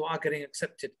chances of dua getting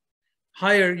accepted?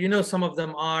 Higher, some of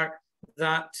them are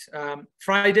that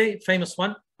Friday, famous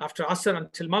one, after Asr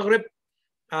until Maghrib,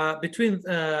 between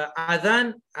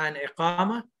Adhan and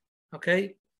Iqamah,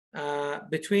 okay,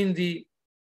 between the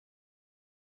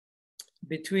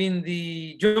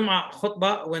Jum'ah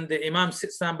khutbah, when the Imam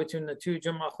sits down between the two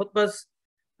Jum'ah khutbahs.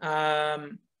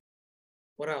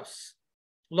 What else?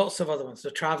 Lots of other ones.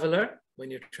 The traveler, when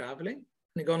you're traveling,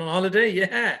 when you're going on holiday,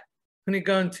 yeah. When you're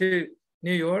going to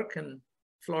New York and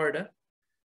Florida,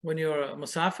 when you're a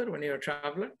musafir, when you're a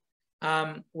traveler,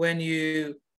 when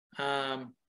you,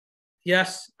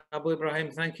 yes, Abu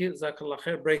Ibrahim, thank you, Jazakallah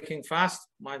khair, breaking fast,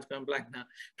 mine's going blank now,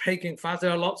 breaking fast,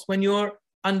 there are lots, when you're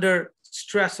under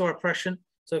stress or oppression,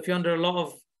 so if you're under a lot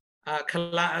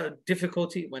of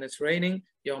difficulty, when it's raining,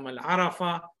 Yawm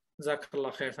al-Arafah,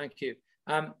 Jazakallah khair, thank you.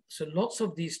 So lots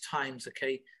of these times,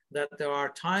 okay, that there are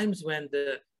times when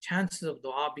the chances of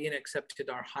dua being accepted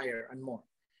are higher and more.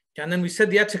 Okay, and then we said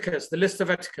the etiquettes, the list of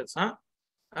etiquettes,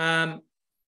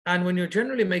 and when you're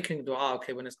generally making dua,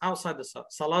 okay, when it's outside the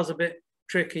salah's a bit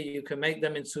tricky, you can make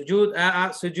them in sujood,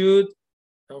 sujood,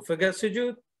 don't forget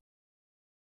sujood.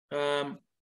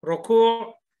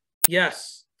 Ruku',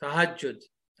 yes, tahajjud,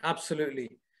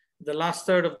 absolutely. The last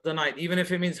third of the night, even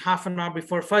if it means half an hour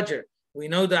before Fajr. We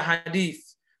know the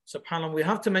hadith, subhanAllah, we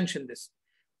have to mention this.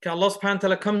 Okay, Allah subhanahu wa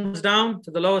ta'ala comes down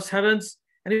to the lowest heavens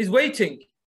and He's waiting.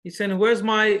 He's saying, where's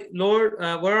my Lord?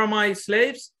 Where are my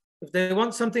slaves? If they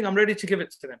want something, I'm ready to give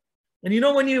it to them.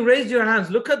 And when you raise your hands,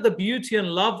 look at the beauty and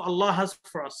love Allah has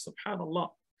for us, subhanAllah.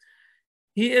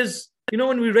 He is,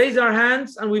 when we raise our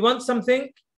hands and we want something,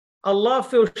 Allah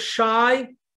feels shy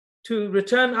to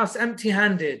return us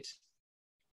empty-handed.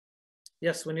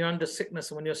 Yes, when you're under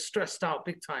sickness and when you're stressed out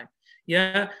big time.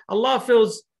 Yeah, Allah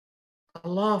feels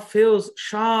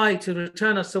shy to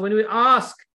return us. So when we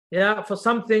ask, for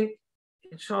something,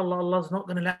 inshallah, Allah's not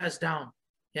going to let us down.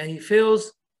 Yeah, He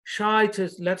feels shy to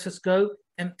let us go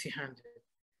empty-handed.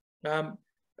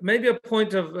 Maybe a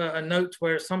point of a note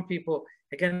where some people,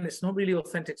 again, it's not really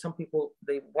authentic. Some people,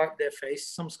 they wipe their face.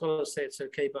 Some scholars say it's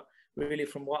okay, but really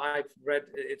from what I've read,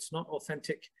 it's not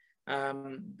authentic.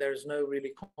 There's no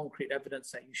really concrete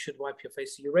evidence that you should wipe your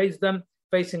face. So you raise them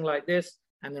facing like this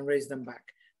and then raise them back.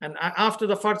 And after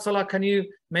the Fard Salah, can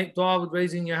you make dua with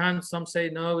raising your hands? Some say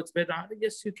no, it's bid'ah.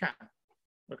 Yes, you can.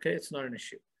 Okay, it's not an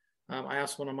issue. I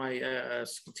asked one of my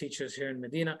teachers here in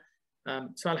Medina.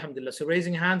 So alhamdulillah. So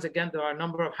raising hands, again, there are a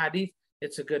number of hadith.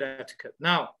 It's a good etiquette.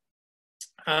 Now,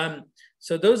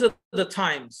 so those are the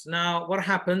times. Now, what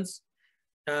happens?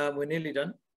 We're nearly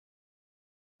done.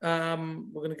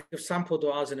 We're going to give sample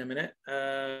du'as in a minute.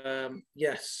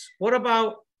 Yes. What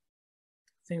about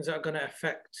things that are going to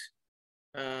affect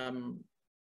a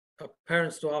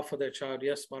parent's dua for their child?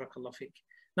 Yes, barakallah fiqh.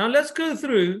 Now let's go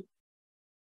through.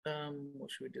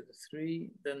 What should we do? The 3,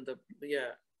 then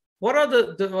yeah. What are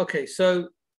okay, so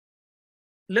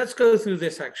let's go through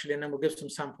this actually, and then we'll give some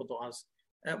sample du'as.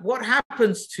 What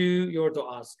happens to your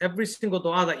du'as? Every single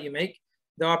dua that you make,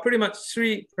 there are pretty much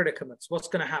 3 predicaments. What's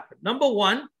going to happen? Number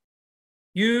 1,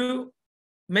 you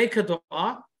make a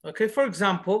dua. Okay, for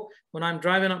example, when I'm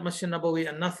driving up Masjid Nabawi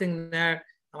and nothing there,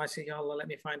 and I say, Ya Allah, let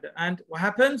me find it. And what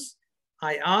happens?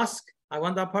 I ask, I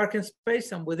want that parking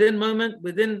space, and within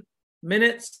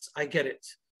minutes, I get it.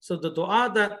 So the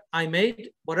dua that I made,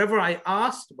 whatever I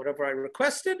asked, whatever I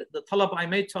requested, the talab I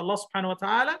made to Allah subhanahu wa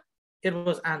ta'ala, it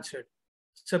was answered.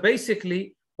 So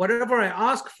basically, whatever I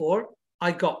ask for,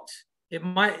 I got. It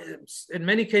might, in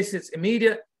many cases, it's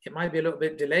immediate. It might be a little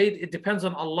bit delayed. It depends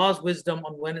on Allah's wisdom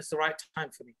on when it's the right time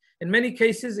for me. In many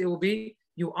cases, it will be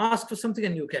you ask for something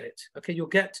and you get it. Okay, you'll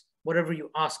get whatever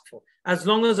you ask for. As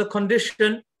long as a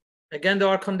condition, again, there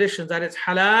are conditions that it's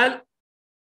halal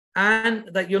and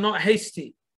that you're not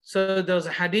hasty. So there's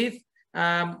a hadith,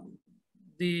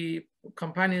 the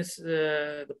companions,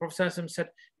 the Prophet said,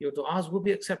 your du'as will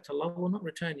be accepted. Allah will not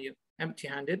return you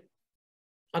empty-handed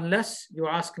unless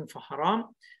you're asking for haram,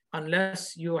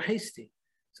 unless you're hasty.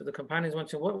 So the companions went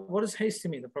to, what does hasty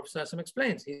mean? The Prophet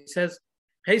explains. He says,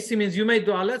 hasty means you make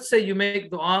dua. Let's say you make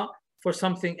dua for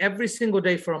something every single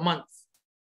day for a month,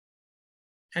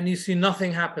 and you see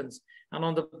nothing happens. And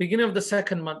on the beginning of the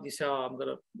 2nd month, you say,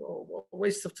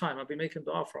 waste of time. I've been making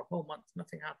dua for a whole month.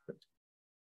 Nothing happened.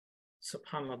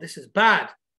 SubhanAllah, this is bad.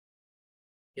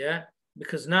 Yeah,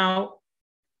 because now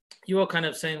you are kind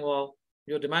of saying, well,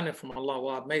 you're demanding from Allah,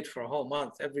 well, I've made for a whole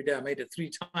month. Every day I made it 3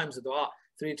 times the dua.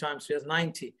 3 times 3 is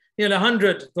 90.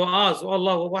 100 du'as. Oh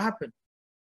Allah, well, what happened?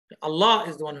 Allah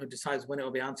is the one who decides when it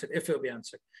will be answered, if it will be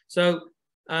answered. So,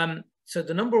 so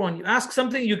the number 1, you ask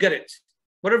something, you get it.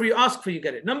 Whatever you ask for, you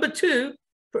get it. Number 2,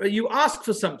 you ask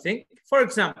for something. For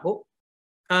example,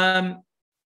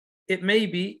 it may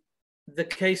be the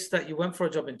case that you went for a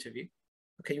job interview.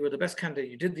 Okay, you were the best candidate.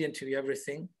 You did the interview,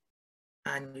 everything,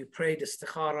 and you prayed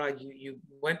istikhara. You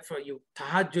went for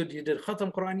tahajjud. You did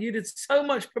khatam Quran. You did so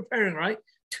much preparing, right?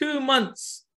 2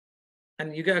 months,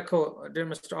 and you get a call, dear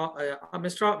Mr.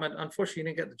 Ahmed, unfortunately, you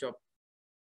didn't get the job.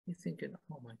 You're thinking,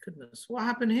 oh my goodness, what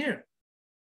happened here?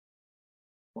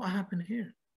 What happened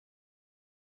here?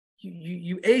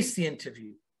 You aced the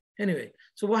interview. Anyway,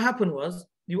 so what happened was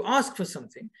you ask for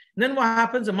something, and then what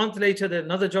happens? A month later,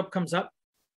 another job comes up,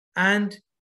 and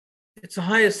it's a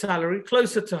higher salary,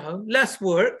 closer to home, less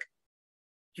work.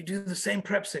 You do the same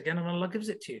preps again, and Allah gives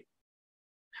it to you.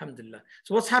 Alhamdulillah.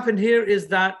 So what's happened here is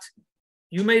that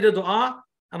you made a dua,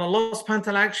 and Allah subhanahu wa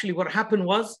ta'ala, actually what happened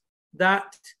was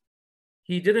that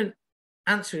He didn't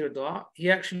answer your dua.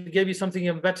 He actually gave you something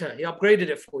even better. He upgraded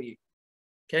it for you.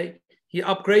 Okay? He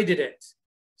upgraded it.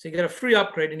 So you get a free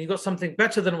upgrade, and you got something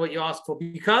better than what you asked for,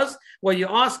 because what you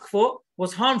asked for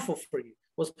was harmful for you,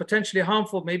 was potentially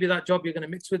harmful. Maybe that job, you're going to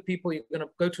mix with people, you're going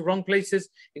to go to wrong places,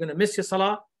 you're going to miss your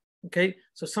salah. Okay?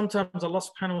 So sometimes Allah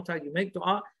subhanahu wa ta'ala, you make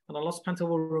dua, and Allah subhanahu wa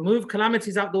ta'ala will remove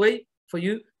calamities out the way for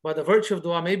you by the virtue of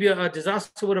dua. Maybe a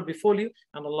disaster would have befallen you,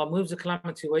 and Allah moves the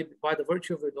calamity away by the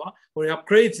virtue of your dua, or He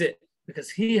upgrades it, because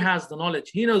He has the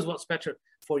knowledge. He knows what's better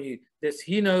for you.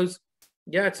 He knows,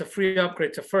 yeah, it's a free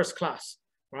upgrade to first class,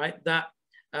 right? That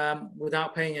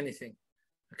without paying anything,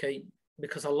 okay?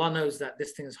 Because Allah knows that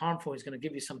this thing is harmful. He's going to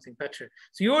give you something better.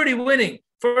 So you're already winning.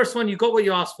 First one, you got what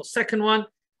you asked for. Second one,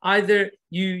 either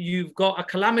you've got a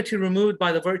calamity removed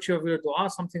by the virtue of your dua,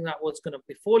 something that was going to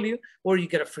befall you, or you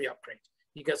get a free upgrade.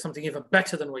 You get something even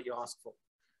better than what you asked for.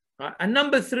 Right? And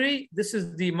number 3, this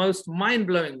is the most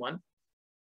mind-blowing one.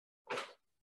 I'm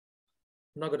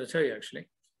not going to tell you, actually.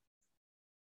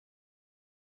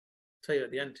 I'll tell you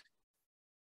at the end.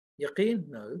 Yaqeen?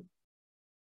 No.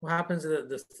 What happens?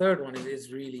 The third one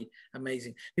is really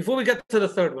amazing. Before we get to the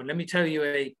third one, let me tell you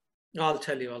I'll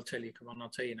tell you. Come on, I'll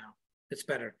tell you now. It's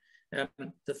better.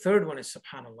 The third one is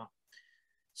subhanallah.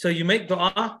 So you make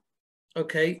dua,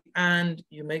 okay, and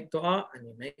you make dua, and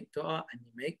you make dua, and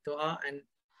you make dua, and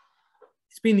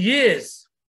it's been years,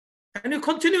 and you're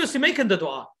continuously making the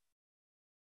dua,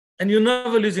 and you're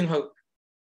never losing hope.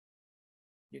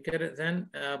 You get it then,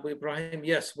 Abu Ibrahim?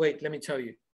 Yes, wait, let me tell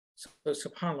you. So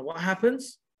subhanallah, what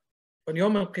happens? On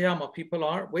Yawm al-Qiyamah, people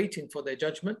are waiting for their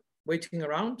judgment, waiting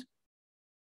around.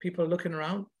 People are looking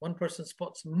around. One person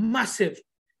spots massive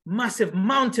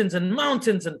mountains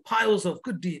and piles of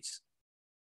good deeds.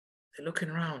 They're looking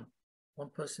around. One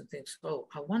person thinks, oh,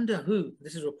 I wonder who,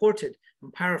 this is reported,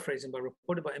 I'm paraphrasing, but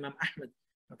reported by Imam Ahmed,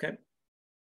 okay,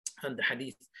 and the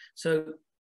hadith. So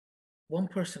one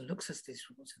person looks at these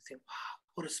rules and thinks, wow,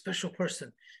 what a special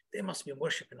person. They must be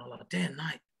worshiping Allah day and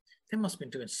night. They must be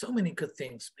doing so many good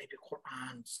things, maybe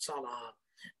Quran, Salah.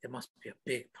 They must be a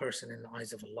big person in the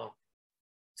eyes of Allah.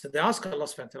 So they ask Allah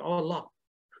subhanahu wa ta'ala, oh Allah,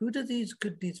 who do these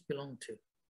good deeds belong to?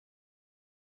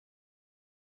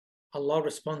 Allah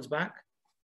responds back,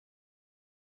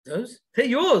 those? They're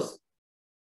yours.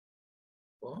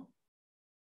 What?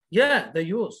 Yeah, they're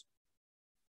yours.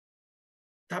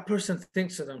 That person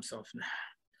thinks to themselves, nah,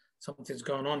 something's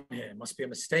going on here. It must be a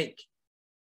mistake.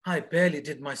 I barely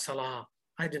did my salah.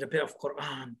 I did a bit of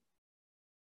Quran.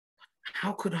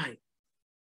 How could I?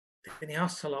 Then he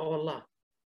asks Allah, oh Allah,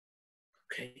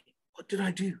 okay, what did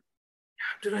I do?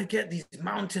 How did I get these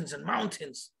mountains and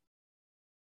mountains?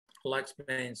 Allah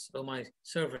explains, oh my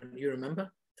servant, you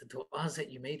remember the du'as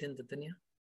that you made in the dunya?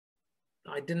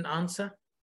 I didn't answer.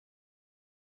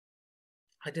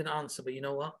 I didn't answer, but you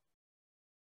know what?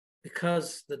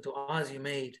 Because the du'as you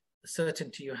made, the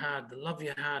certainty you had, the love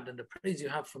you had, and the praise you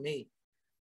have for me,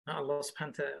 Allah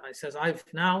subhanahu wa ta'ala says, I've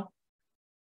now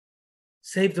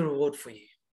saved the reward for you.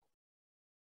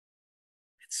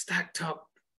 It's stacked up.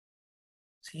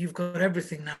 So you've got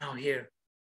everything now here.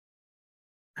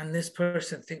 And this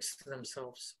person thinks to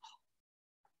themselves,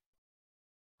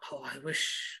 oh, I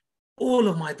wish all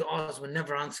of my du'as were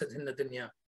never answered in the dunya.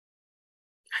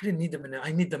 I didn't need them in it.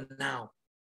 I need them now.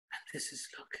 And this is,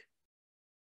 look.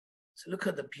 So look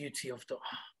at the beauty of du'a.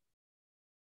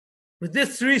 With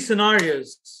these three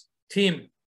scenarios, team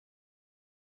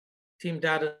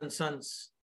dad and sons,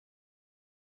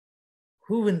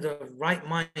 who in the right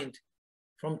mind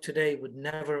from today would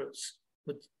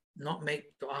not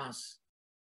make du'as?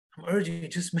 I'm urging you,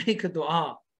 just make a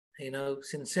du'a,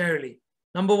 sincerely.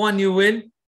 Number one, you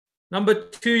win. Number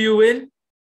two, you win.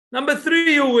 Number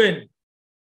three, you win.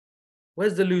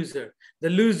 Where's the loser? The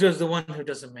loser is the one who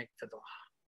doesn't make the du'a.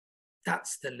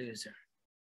 That's the loser.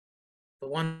 The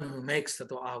one who makes the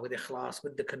du'a with ikhlas,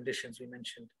 with the conditions we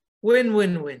mentioned. Win,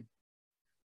 win, win.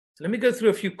 So let me go through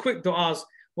a few quick du'as.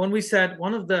 When we said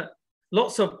one of the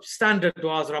lots of standard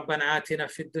du'as, Rabbana atina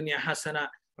fid dunya hasana,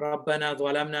 Rabbana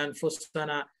dhalamna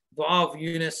anfusana, du'a of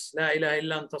Yunus, La ilaha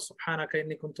illa anta subhanaka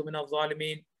inni kuntu minal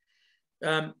zalimin.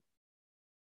 I'm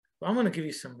going to give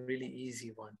you some really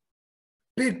easy one.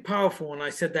 Big, powerful one. I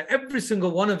said that every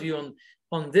single one of you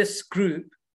on this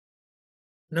group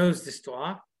knows this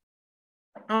du'a.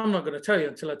 I'm not going to tell you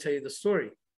until I tell you the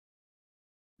story.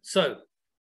 So,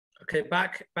 okay,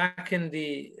 back in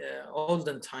the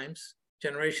olden times,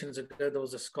 generations ago, there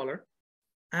was a scholar,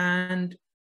 and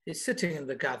he's sitting in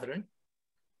the gathering,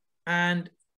 and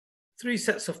three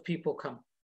sets of people come.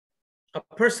 A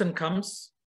person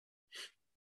comes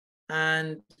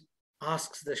and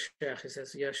asks the sheikh, he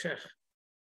says, Ya sheikh,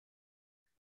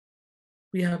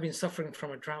 we have been suffering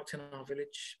from a drought in our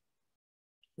village.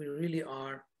 We really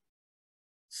are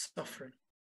suffering.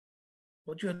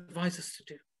 What do you advise us to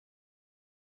do?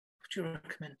 What do you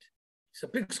recommend? He's a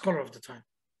big scholar of the time.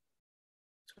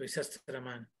 So he says to the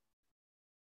man,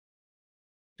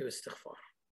 do istighfar.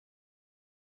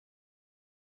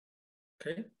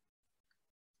 Okay?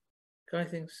 Guy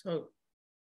thinks, oh,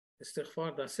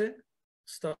 istighfar, that's it.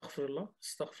 Astaghfirullah,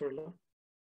 astaghfirullah.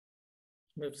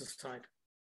 Moves aside.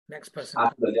 Next person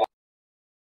comes.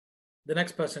 The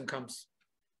next person comes.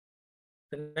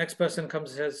 The next person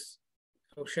comes and says,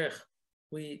 oh, Sheikh,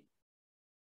 we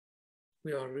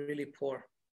are really poor.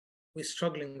 We're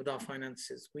struggling with our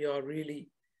finances. We are really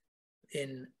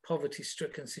in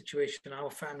poverty-stricken situation.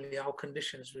 Our family, our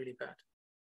condition is really bad.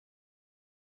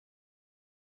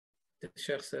 The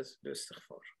Sheikh says, do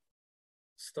istighfar.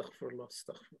 Astaghfirullah,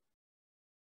 astaghfirullah.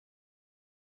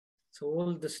 So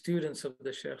all the students of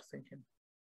the Sheikh thinking,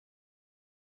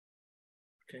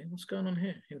 okay, what's going on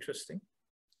here? Interesting.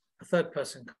 A third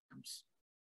person comes.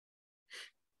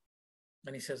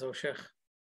 And he says, oh, Sheikh,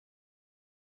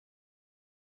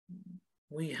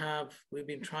 we've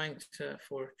been trying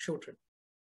for children.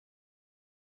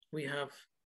 We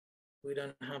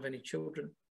don't have any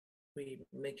children. We're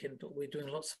doing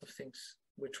lots of things.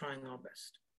 We're trying our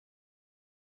best.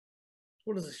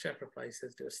 What does the Sheikh reply? He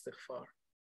says, do istighfar.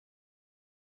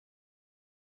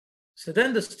 So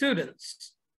then the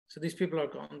students, so these people are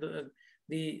gone,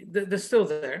 they're still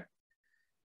there.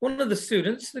 One of the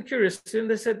students, the curious student,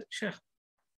 they said, Sheikh,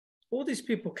 all these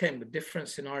people came with different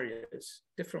scenarios,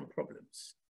 different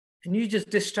problems. And you just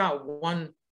dished out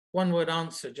one word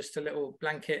answer, just a little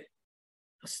blanket,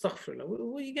 astaghfirullah.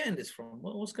 Where are you getting this from?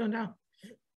 What's going down?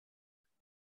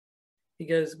 He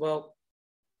goes, well,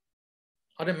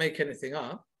 I didn't make anything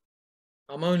up.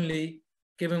 I'm only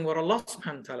giving what Allah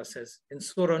subhanahu wa ta'ala says in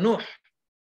Surah Nuh,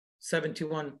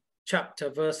 71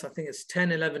 chapter, verse, I think it's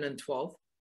 10, 11, and 12.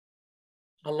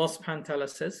 Allah subhanahu wa ta'ala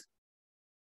says,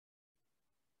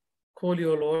 call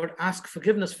your Lord, ask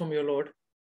forgiveness from your Lord,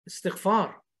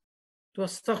 istighfar, do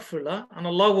astaghfirullah, and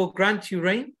Allah will grant you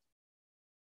rain,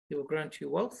 He will grant you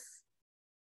wealth,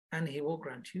 and He will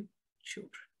grant you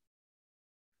children.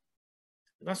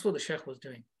 That's what the Shaykh was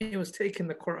doing. He was taking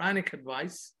the Quranic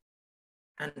advice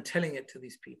and telling it to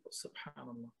these people,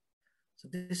 subhanAllah. So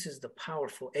this is the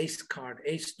powerful ace card,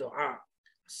 ace dua,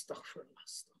 astaghfirullah,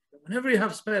 astaghfirullah. Whenever you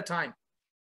have spare time.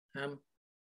 And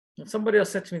somebody else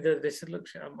said to me the other day, they said, look,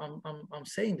 I'm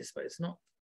saying this, but it's not.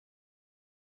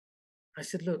 I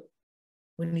said, look,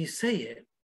 when you say it,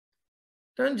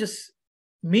 don't just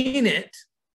mean it.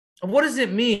 And what does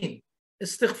it mean?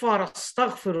 Istighfar,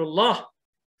 astaghfirullah.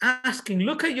 Asking,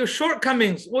 look at your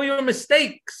shortcomings, all your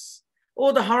mistakes,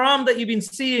 all the haram that you've been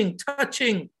seeing,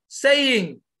 touching,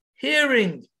 saying,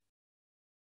 hearing,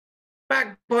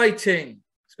 backbiting.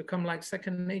 It's become like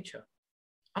second nature.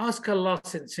 Ask Allah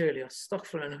sincerely,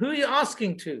 astaghfirullah. And who are you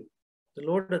asking to? The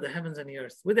Lord of the heavens and the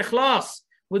earth. With ikhlas,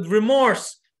 with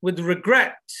remorse, with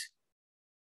regret,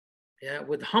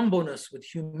 with humbleness, with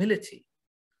humility.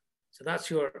 So that's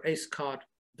your ace card,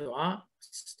 dua,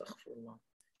 astaghfirullah.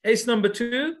 Ace number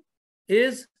 2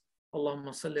 is Allahumma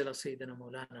salli ala Sayyidina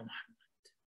Mawlana Muhammad.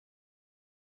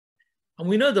 And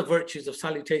we know the virtues of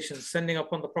salutations, sending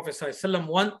upon the Prophet ﷺ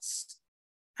once,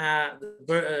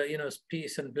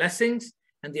 peace and blessings,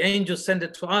 and the angels send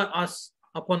it to us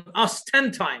upon us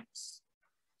 10 times.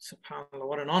 SubhanAllah,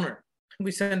 what an honor.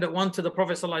 We send it one to the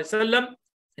Prophet ﷺ,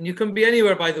 and you can be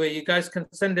anywhere, by the way. You guys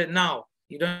can send it now.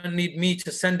 You don't need me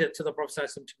to send it to the Prophet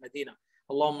ﷺ to Medina.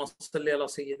 Allahumma salli ala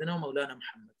Sayyidina Mawlana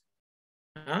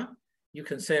Muhammad. You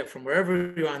can say it from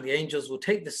wherever you are, and the angels will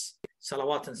take this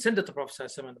salawat and send it to the Prophet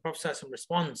ﷺ, and the Prophet ﷺ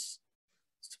responds.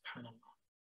 SubhanAllah.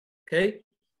 Okay,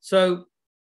 so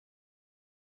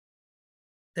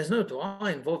there's no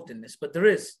dua involved in this, but there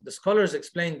is. The scholars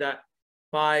explain that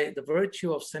by the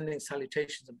virtue of sending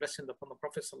salutations and blessings upon the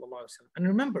Prophet ﷺ. And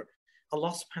remember,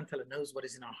 Allah subhanahu wa ta'ala knows what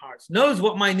is in our hearts, knows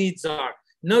what my needs are,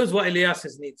 knows what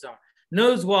Ilyas's needs are,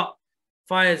 knows what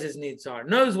Fayaz's needs are,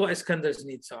 knows what Iskandar's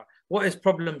needs are, what his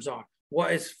problems are,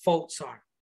 what his faults are.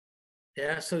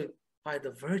 Yeah, so by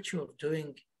the virtue of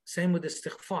doing, same with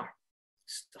istighfar,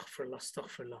 astaghfirullah,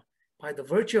 astaghfirullah, by the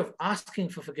virtue of asking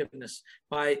for forgiveness,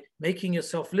 by making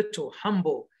yourself little,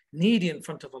 humble, needy in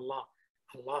front of Allah,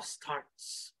 Allah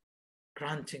starts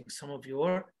granting some of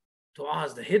your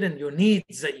du'as, the hidden, your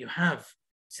needs that you have.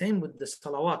 Same with the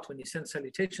salawat, when you send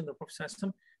salutation to the Prophet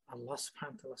ﷺ, Allah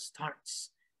subhanahu wa ta'ala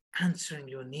starts answering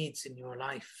your needs in your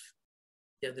life.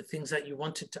 Yeah, the things that you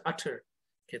wanted to utter.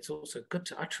 Okay, it's also good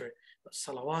to utter it, but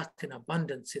salawat in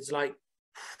abundance is like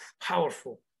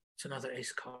powerful. It's another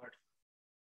ace card.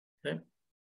 Okay,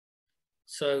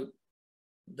 so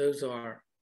those are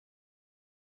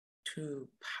 2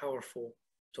 powerful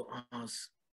du'as.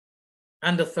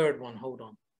 And the third one, hold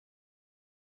on.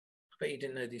 I bet you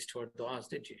didn't know these 2 are du'as,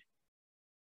 did you?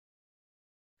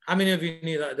 How many of you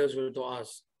knew that those were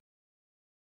du'as?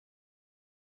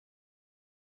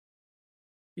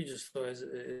 You just thought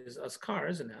it's azkar,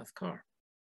 isn't it? Azkar.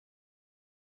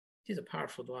 These are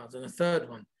powerful du'as. And the third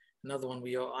one, another one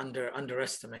we all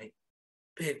underestimate.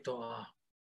 Big du'a.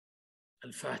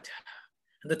 Al-Fatiha.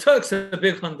 And the Turks are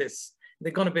big on this.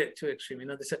 They've gone a bit too extreme. You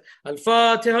know, they said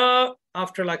Al-Fatiha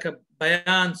after like a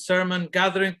bayan, sermon,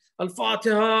 gathering.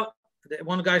 Al-Fatiha.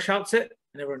 One guy shouts it,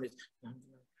 and everyone is.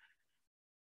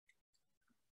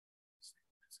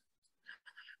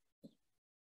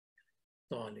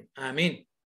 Ameen.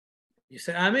 You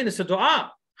say Ameen, it's a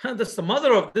dua. That's the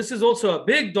mother of, this is also a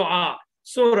big dua.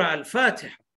 Surah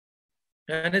Al-Fatiha.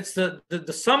 And it's the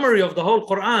summary of the whole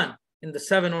Quran in the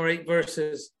 7 or 8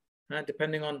 verses,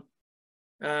 depending on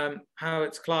how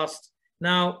it's classed.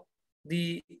 Now,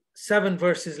 the 7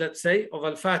 verses, let's say, of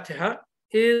Al-Fatiha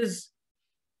is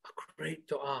a great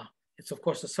dua. It's, of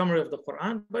course, a summary of the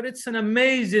Quran, but it's an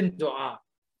amazing dua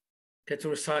to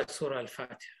recite Surah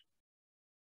Al-Fatiha.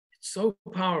 So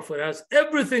powerful. It has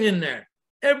everything in there,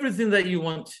 everything that you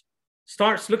want.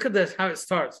 Starts, look at this, how it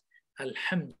starts.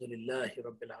 Alhamdulillahi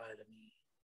Rabbil Alameen.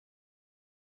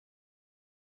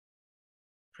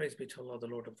 Praise be to Allah, the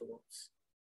Lord of the worlds.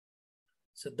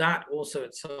 So that also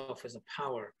itself is a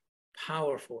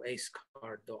powerful ace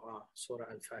card dua, Surah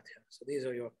Al-Fatiha. So these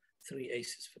are your 3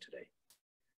 aces for today.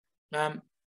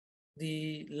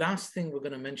 The last thing we're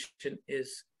going to mention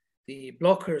is the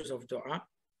blockers of dua.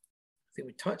 I think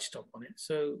we touched up on it.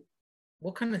 So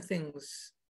what kind of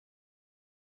things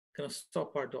going to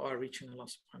stop our dua reaching Allah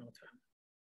subhanahu wa ta'ala.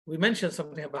 We mentioned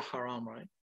something about haram, right?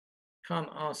 Can't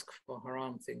ask for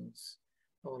haram things.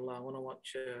 Oh Allah, I want to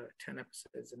watch 10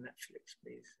 episodes of Netflix,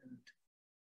 please, and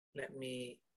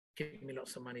give me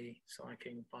lots of money so I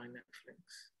can buy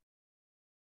Netflix.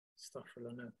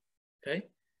 Astaghfirullah, no. Okay?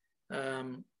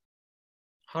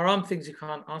 Haram things you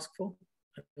can't ask for.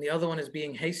 And the other one is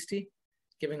being hasty,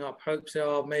 giving up hope,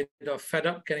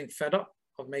 getting fed up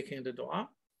of making the dua.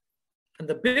 And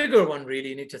the bigger one really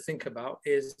you need to think about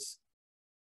is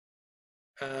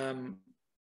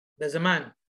there's a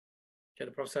man. Okay,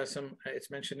 the Prophet,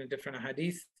 it's mentioned in different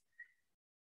hadith.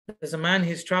 There's a man,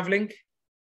 he's traveling.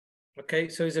 Okay,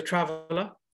 so he's a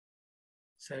traveler.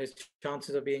 So his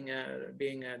chances of being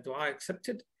dua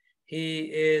accepted. He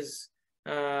is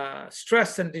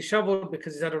stressed and disheveled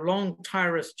because he's had a long,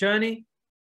 tireless journey.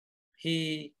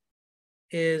 He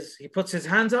puts his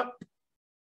hands up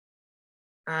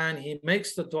and he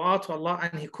makes the dua to Allah,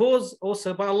 and he calls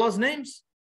also by Allah's names.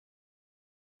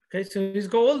 Okay, so he's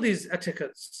got all these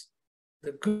etiquettes,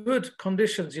 the good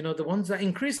conditions, the ones that are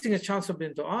increasing his chance of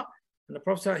being dua. And the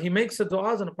Prophet, he makes the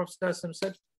du'as, and the Prophet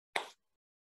said,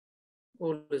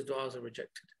 all his du'as are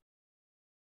rejected.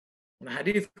 And the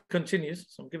hadith continues,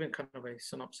 so I'm giving kind of a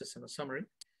synopsis and a summary,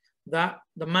 that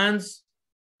the man's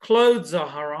clothes are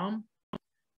haram,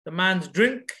 the man's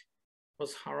drink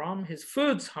was haram, his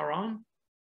food's haram.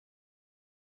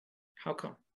 How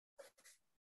come?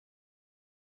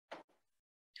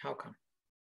 How come?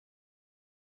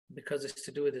 Because it's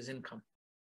to do with his income.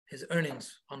 His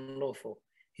earnings unlawful.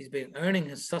 He's been earning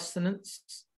his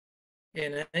sustenance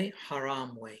in a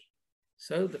haram way.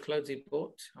 So the clothes he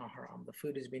bought are haram. The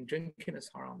food he's been drinking is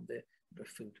haram. The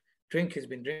food. Drink he's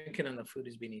been drinking and the food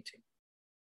he's been eating.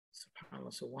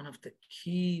 SubhanAllah. So one of the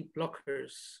key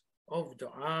blockers of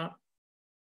dua,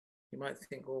 you might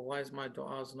think, well, why is my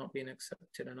du'as not being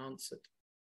accepted and answered?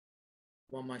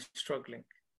 Why am I struggling?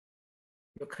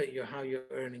 Look at how you're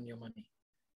earning your money.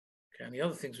 Okay, and the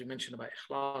other things we mentioned about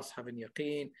ikhlas, having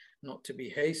yaqeen, not to be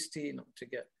hasty, not to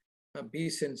be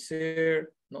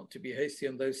sincere, not to be hasty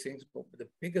on those things. But the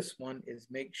biggest one is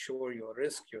make sure your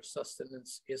rizq, your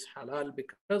sustenance is halal,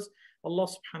 because Allah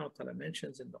subhanahu wa ta'ala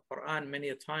mentions in the Quran many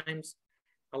a times,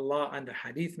 Allah, and the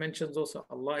hadith mentions also,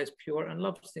 Allah is pure and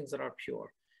loves things that are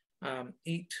pure.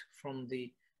 Eat from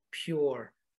the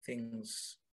pure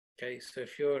things. Okay, so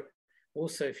if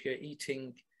you're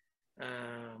eating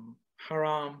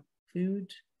haram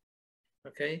food,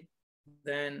 okay,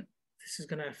 then this is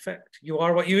going to affect, you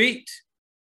are what you eat,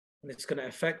 and it's going to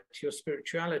affect your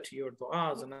spirituality, your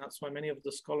du'as. And that's why many of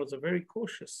the scholars are very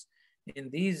cautious in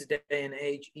these day and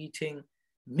age eating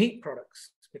meat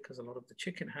products, because a lot of the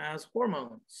chicken has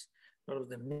hormones, a lot of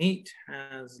the meat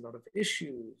has a lot of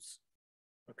issues.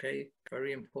 Okay,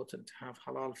 very important to have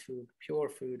halal food, pure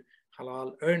food,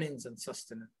 halal earnings and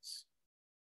sustenance.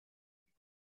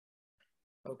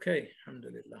 Okay,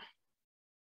 alhamdulillah.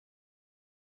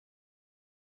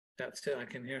 That's it. I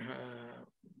can hear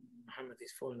Muhammad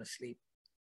is falling asleep.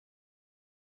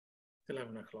 It's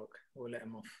 11 o'clock. We'll let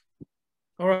him off.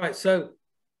 All right, so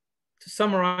to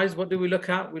summarize, what do we look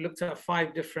at? We looked at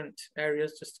 5 different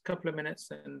areas, just a couple of minutes,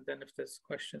 and then if there's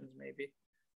questions, maybe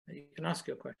you can ask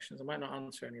your questions. I might not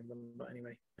answer any of them, but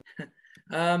anyway.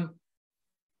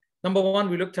 Number 1,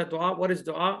 we looked at dua. What is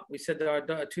dua? We said there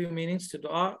are 2 meanings to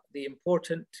dua. The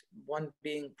important one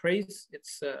being praise.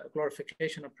 It's a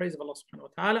glorification of praise of Allah subhanahu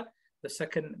wa ta'ala. The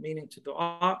second meaning to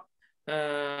dua,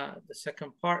 the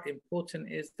second part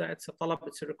important, is that it's a talab,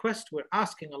 it's a request. We're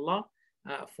asking Allah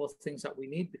for things that we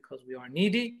need because we are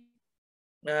needy.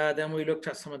 Then we looked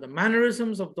at some of the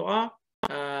mannerisms of dua.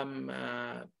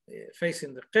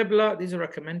 Facing the qibla, these are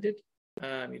recommended.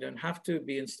 You don't have to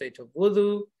be in state of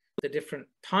wudu. The different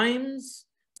times,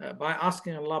 by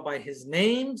asking Allah by His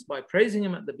names, by praising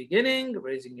Him at the beginning,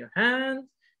 raising your hand,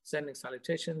 sending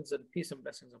salutations and peace and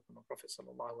blessings upon the Prophet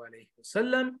sallallahu alaihi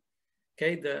wasallam.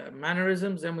 Okay, the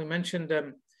mannerisms. Then we mentioned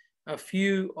a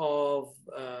few of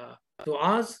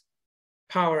du'as,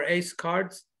 power ace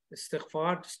cards,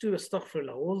 istighfar. Just do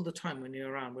astaghfirullah all the time when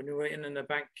you're around, when you're waiting in a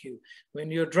bank queue,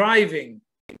 when you're driving,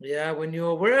 when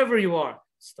you're wherever you are.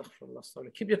 Astaghfirullah,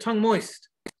 astaghfirullah. Keep your tongue moist.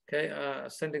 Okay,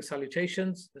 sending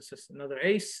salutations. This is another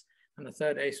ace. And the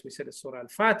third ace, we said, is Surah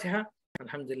Al-Fatiha.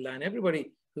 Alhamdulillah. And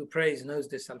everybody who prays knows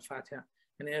this Al-Fatiha.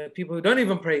 And people who don't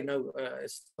even pray know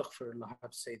astaghfirullah, how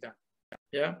to say that.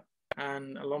 Yeah.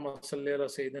 And Allahumma salli ala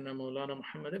Sayyidina Mawlana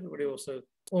Muhammad. Everybody also,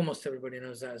 almost everybody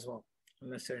knows that as well,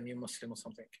 unless they're a new Muslim or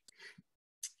something.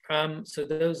 So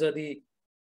those are the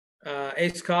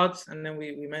ace cards. And then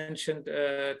we mentioned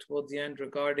towards the end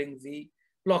regarding the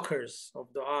blockers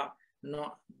of dua.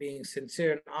 not being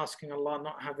sincere and asking Allah,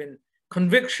 not having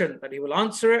conviction that He will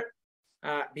answer it,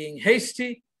 being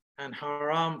hasty, and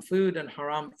haram food and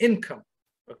haram income.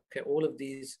 Okay, all of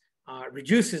these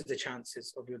reduces the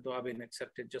chances of your dua being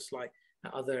accepted, just like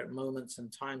other moments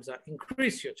and times that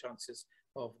increase your chances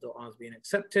of du'as being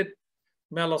accepted.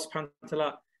 May Allah subhanahu wa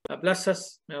ta'ala bless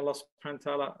us. May Allah subhanahu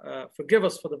wa ta'ala forgive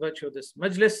us for the virtue of this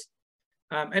majlis.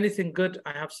 Anything good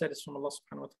I have said is from Allah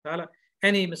subhanahu wa ta'ala.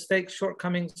 Any mistakes,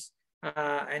 shortcomings,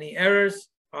 any errors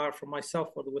are from myself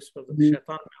or the whisper of the shaitan.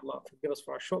 May Allah forgive us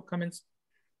for our shortcomings.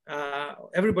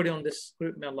 Everybody on this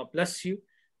group, may Allah bless you.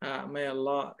 May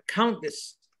Allah count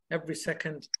this every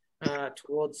second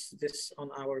towards this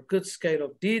on our good scale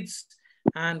of deeds.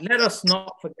 And let us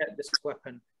not forget this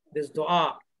weapon, this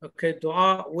dua. Okay,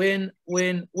 dua, win,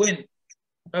 win, win.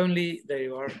 Only, there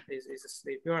you are, he's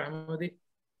asleep. You are, Hamudi?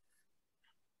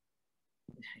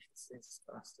 He's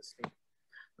fast asleep.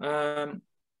 Hamudi,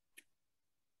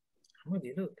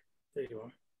 look, there you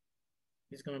are.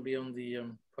 He's going to be on the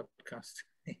podcast.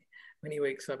 When he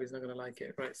wakes up, he's not going to like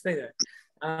it. Right, stay there.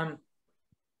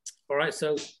 All right,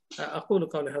 so أقول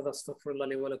قولي هذا أستغفر الله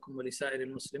لي ولكم ولسائر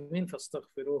المسلمين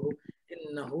فاستغفروه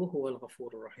إنه هو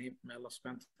الغفور الرحيم. May Allah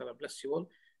subhanahu wa ta'ala bless you all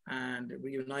and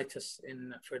reunite us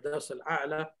in Firdaus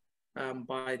al-A'la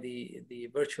by the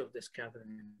virtue of this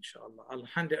gathering, inshallah. I'll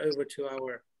hand it over to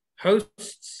our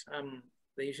hosts.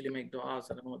 They usually make du'as.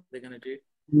 I don't know what they're going to do.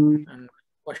 And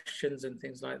questions and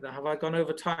things like that. Have I gone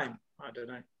over time? I don't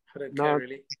know. I don't care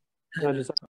really. No,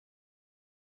 just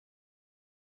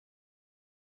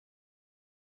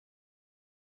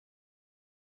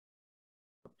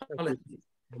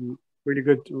really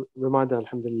good reminder,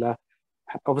 alhamdulillah.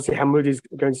 Obviously, Hamoudi's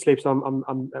going to sleep, so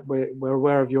we're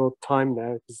aware of your time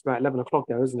there. It's about 11 o'clock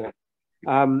now, isn't it?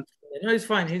 No, he's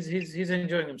fine. He's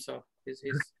enjoying himself. He's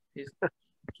I'm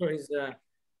sure he's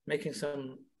making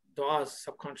some du'as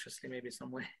subconsciously, maybe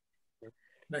some way.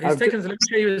 No, he's taken. Let me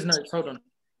show you his notes. Hold on.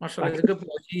 MashaAllah, he's a good boy.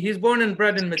 He's born and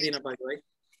bred in Medina, by the way,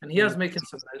 and he has making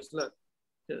some notes. Look,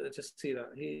 just see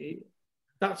that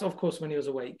that's of course when he was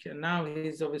awake, and now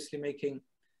he's obviously making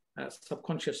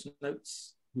subconscious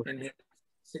notes in his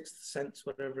sixth sense,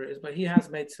 whatever it is. But he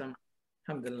has made some,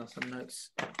 alhamdulillah, some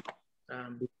notes.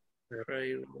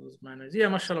 Prayer rules, manners. Yeah,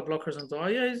 mashallah, blockers and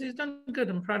dua. Yeah, he's done good.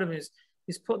 I'm proud of him.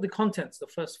 He's put the contents, the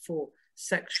first 4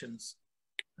 sections.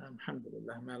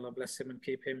 Alhamdulillah, may Allah bless him and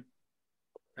keep him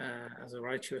as a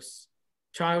righteous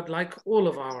child, like all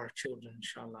of our children,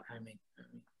 inshallah. Ameen.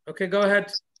 Okay, go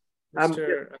ahead,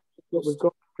 Mr. We've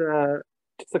got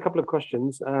just a couple of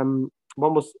questions.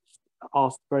 One was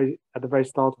asked at the very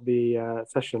start of the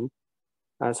session.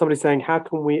 Somebody saying, how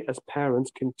can we as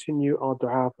parents continue our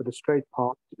dua for the straight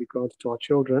path to be granted to our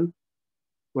children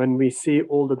when we see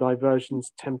all the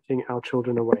diversions tempting our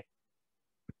children away?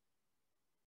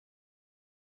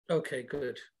 Okay,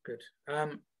 good.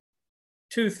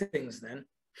 2 things then.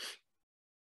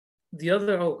 The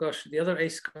other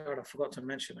ace card I forgot to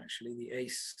mention, actually, the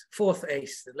ace, 4th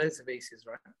ace, there's loads of aces,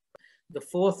 right? The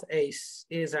 4th ace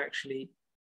is actually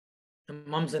the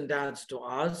mums and dads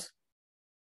du'as,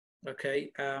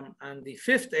 okay? And the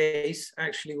 5th ace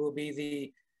actually will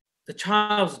be the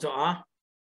child's du'a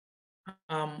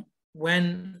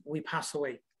when we pass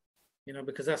away, you know,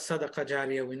 because that's sadaqah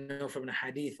jariyah. We know from the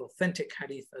hadith, authentic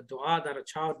hadith, a du'a that a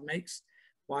child makes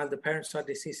while the parents are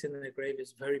deceased in the grave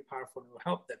is very powerful and will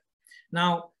help them.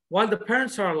 Now, while the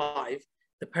parents are alive,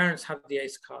 the parents have the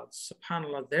ace cards.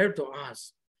 SubhanAllah, their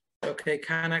du'as, okay,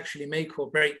 can actually make or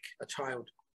break a child.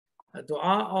 A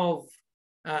du'a of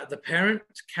the parent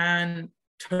can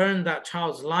turn that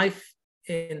child's life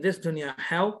in this dunya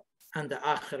hell and the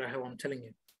akhirah hell, I'm telling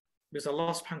you. Because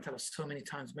Allah subhanahu wa ta'ala so many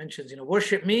times mentions, you know,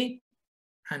 worship me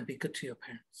and be good to your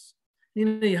parents. You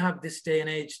know, you have this day and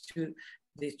age to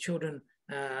these children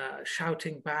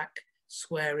shouting back,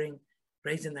 swearing,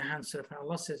 raising their hands to the parent.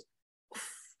 Allah says, Uff,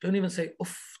 don't even say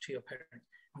uff to your parent.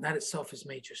 And that itself is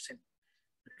major sin.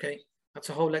 Okay, that's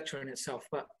a whole lecture in itself.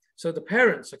 But so the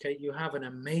parents, okay, you have an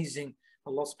amazing,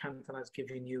 Allah subhanahu wa ta'ala has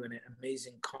given you an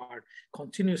amazing card.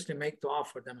 Continuously make dua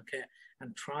for them, okay,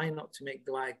 and try not to make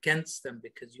dua against them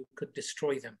because you could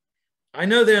destroy them. I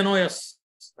know they annoy us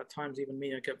at times, even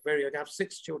me. I have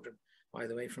 6 children, by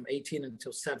the way, from 18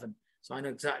 until 7. So I know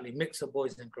exactly, mix of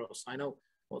boys and girls. I know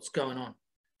what's going on,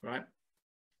 right?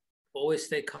 Always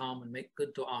stay calm and make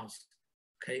good du'as.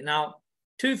 Okay, now,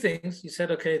 2 things. You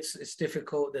said, okay, it's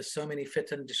difficult. There's so many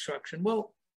fitan, destruction.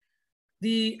 Well,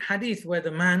 the hadith where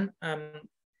the man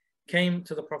came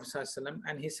to the Prophet ﷺ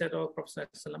and he said, oh, Prophet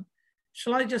ﷺ,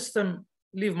 shall I just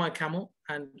leave my camel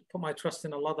and put my trust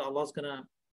in Allah that Allah's going to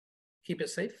keep it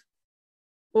safe?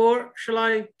 Or shall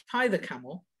I tie the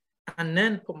camel and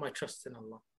then put my trust in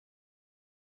Allah.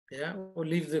 Yeah, or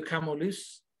leave the camel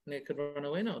loose and it could run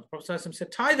away. No, the Prophet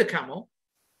said, tie the camel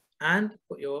and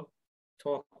put your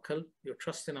tawakkul, your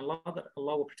trust in Allah, that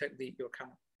Allah will protect your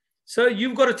camel. So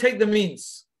you've got to take the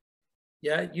means.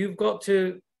 Yeah, you've got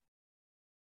to,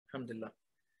 alhamdulillah,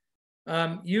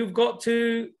 you've got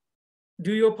to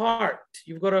do your part.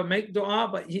 You've got to make dua,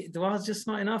 but dua is just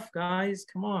not enough, guys.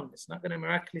 Come on, it's not going to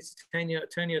miraculously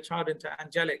turn your child into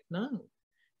angelic. No,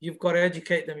 you've got to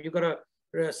educate them. You've got to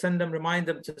remind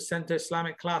them to send to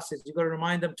Islamic classes. You've got to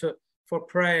remind them for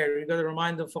prayer. You've got to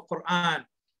remind them for Quran.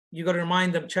 You've got to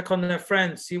remind them, check on their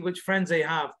friends, see which friends they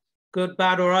have, good,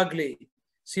 bad, or ugly.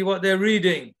 See what they're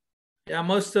reading. Yeah,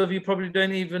 most of you probably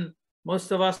don't even,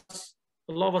 most of us,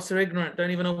 a lot of us are ignorant,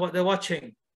 don't even know what they're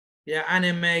watching. Yeah,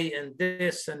 anime and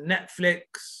this and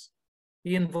Netflix.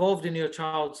 Be involved in your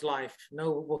child's life.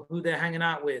 Know who they're hanging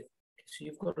out with. So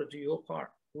you've got to do your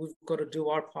part. We've got to do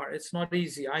our part. It's not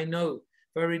easy. I know,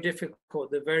 very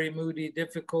difficult. They're very moody,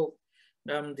 difficult.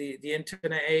 The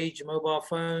internet age, mobile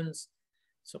phones.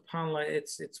 SubhanAllah,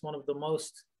 it's one of the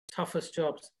most toughest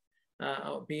jobs,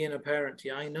 being a parent.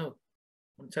 Yeah, I know.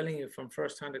 I'm telling you from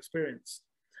first-hand experience.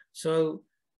 So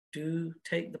do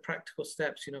take the practical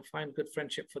steps, find good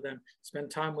friendship for them, spend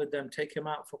time with them, take them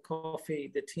out for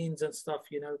coffee, the teens and stuff,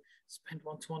 spend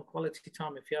one-to-one quality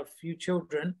time. If you have few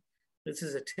children, this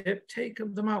is a tip, take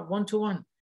them out one-to-one.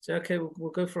 Say, okay,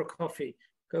 we'll go for a coffee,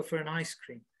 go for an ice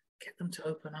cream, get them to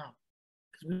open up.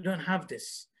 Because we don't have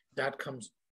this. Dad comes,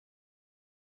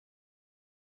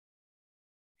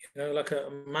 like a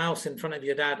mouse in front of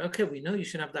your dad. Okay, we know you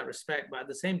should have that respect, but at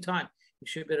the same time, you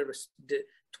should be able to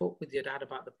talk with your dad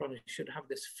about the problem. You should have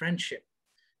this friendship.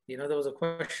 There was a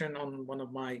question on one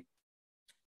of my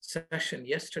sessions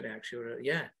yesterday,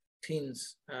 actually,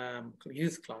 teens,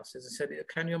 youth classes. I said,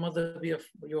 can your mother be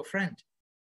your friend?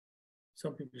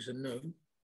 Some people said no.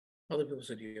 Other people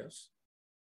said yes.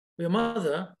 Your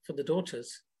mother, for the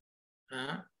daughters,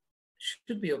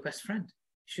 should be your best friend.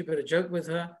 You should be able to joke with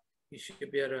her. You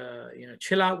should be able to,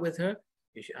 chill out with her.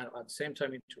 You should, at the same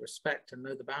time, you need to respect and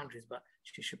know the boundaries, but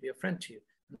she should be a friend to you.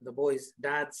 And the boys,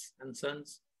 dads and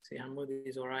sons, see, Hamoudi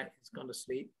is all right, he's gone to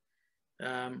sleep,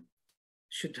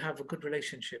 should have a good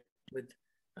relationship with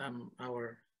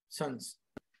our sons,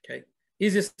 okay?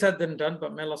 Easier said than done,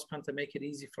 but may Allah subhanahu wa ta'ala make it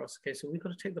easy for us, okay? So we've got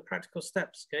to take the practical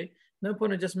steps, okay? No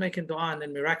point in just making dua and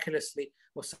then miraculously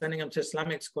or sending them to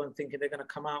Islamic school and thinking they're going to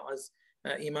come out as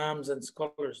imams and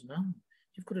scholars. No,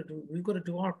 we've got to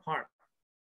do our part.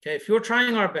 Okay, if you're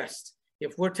trying our best,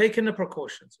 if we're taking the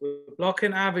precautions, we're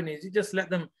blocking avenues, you just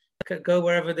let them go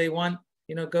wherever they want,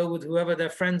 go with whoever their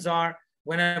friends are,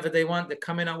 whenever they want. They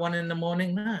come in at 1 in the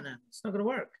morning. No, it's not going to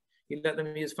work. You let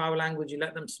them use foul language, you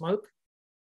let them smoke.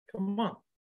 Come on.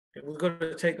 We've got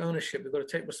to take ownership. We've got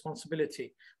to take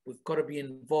responsibility. We've got to be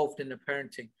involved in the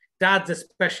parenting. Dads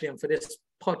especially, and for this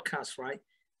podcast, right?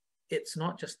 It's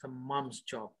not just a mom's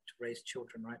job to raise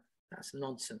children, right? That's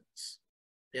nonsense.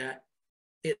 Yeah.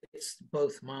 It's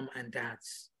both mom and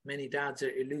dads. Many dads are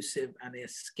elusive and they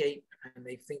escape and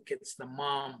they think it's the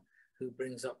mom who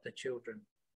brings up the children.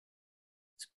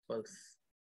 It's both.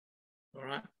 All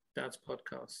right, Dad's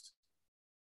podcast.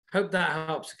 Hope that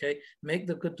helps, okay? Make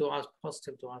the good du'as,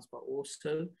 positive du'as, but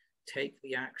also take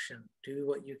the action. Do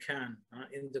what you can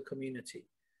in the community.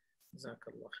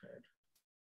 Jazakallah khair.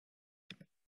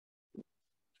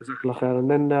 Jazakallah khair.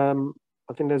 And then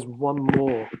I think there's one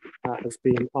more that has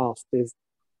been asked is,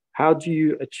 how do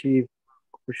you achieve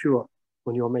khushu'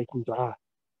 when you're making dua?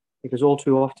 Because all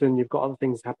too often you've got other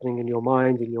things happening in your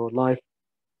mind, in your life,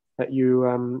 that you,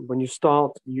 when you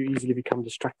start, you easily become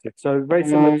distracted. So very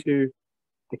similar to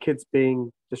the kids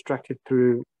being distracted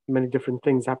through many different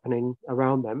things happening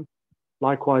around them.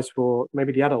 Likewise for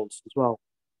maybe the adults as well.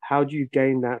 How do you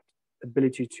gain that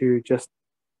ability to just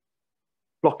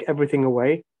block everything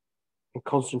away and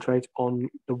concentrate on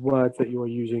the words that you are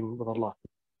using with Allah?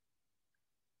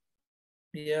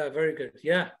 Yeah, very good.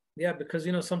 Yeah, because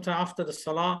sometimes after the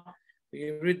salah,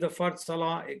 you read the fard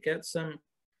salah, it gets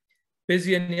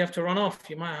busy and you have to run off.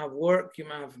 You might have work, you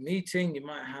might have a meeting, you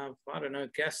might have, I don't know,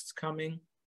 guests coming.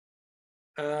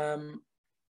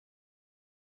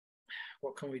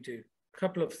 What can we do? A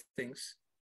couple of things.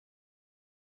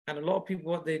 And a lot of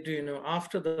people, what they do,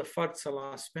 after the fard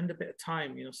salah, spend a bit of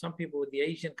time. Some people with the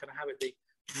Asian kind of habit,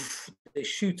 they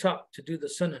shoot up to do the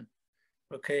sunan.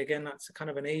 Okay, again, that's a kind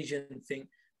of an Asian thing.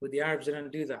 With the Arabs, they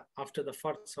don't do that. After the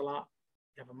fard salah,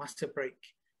 you have a master break.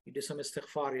 You do some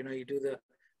istighfar, you do the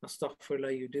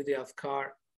astaghfirullah, you do the adhkar.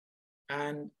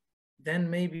 And then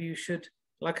maybe you should,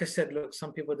 like I said, look,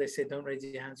 some people, they say, don't raise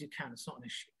your hands. You can, it's not an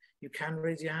issue. You can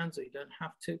raise your hands or you don't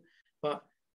have to. But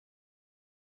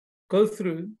go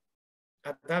through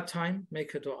at that time,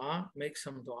 make a dua, make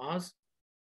some du'as.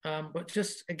 But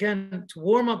just again, to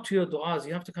warm up to your du'as,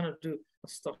 you have to kind of do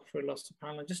astaghfirullah,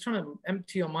 subhanallah, just trying to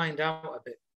empty your mind out a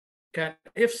bit. Okay.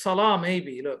 If salah,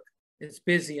 maybe, look, it's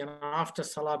busy, and after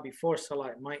salah, before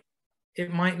salah,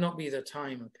 it might not be the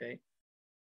time, okay?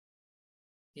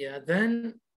 Yeah,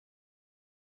 then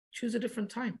choose a different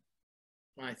time.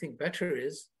 I think better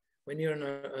is when you're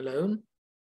alone,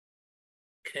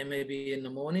 okay, maybe in the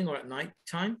morning or at night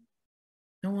time,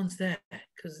 no one's there,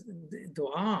 because the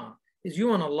dua is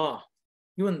you and Allah,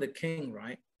 you and the king,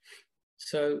 right?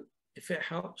 So if it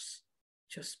helps,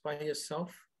 just by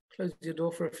yourself, close your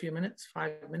door for a few minutes,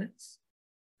 5 minutes,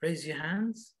 raise your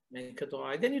hands, make a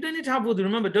dua. Again, you don't need to have wudu.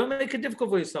 Remember, don't make it difficult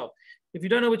for yourself. If you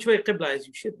don't know which way Qibla is,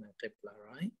 you should know Qibla,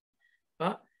 right?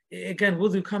 But again,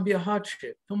 wudu can't be a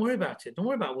hardship. Don't worry about it. Don't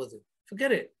worry about wudu.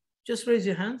 Forget it. Just raise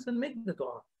your hands and make the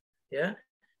dua. Yeah?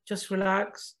 Just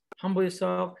relax, humble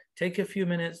yourself, take a few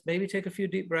minutes, maybe take a few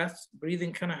deep breaths.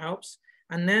 Breathing kind of helps.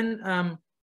 And then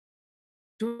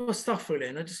do astaghfirullah,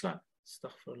 you know, just like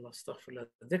astaghfirullah, astaghfirullah.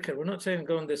 Dhikr. We're not saying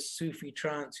go in this Sufi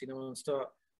trance, you know, and start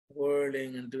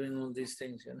whirling and doing all these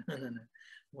things. You know? No.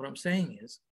 What I'm saying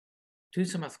is do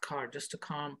some adhkar just to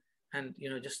calm and, you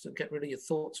know, just to get rid of your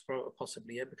thoughts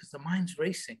possibly, yeah, because the mind's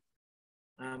racing.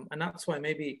 And that's why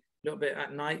maybe a little bit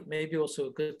at night, maybe also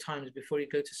a good time before you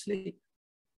go to sleep.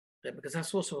 Yeah, because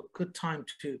that's also a good time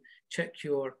to check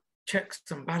your checks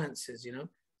and balances, you know.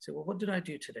 So, well, what did I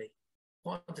do today?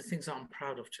 What are the things that I'm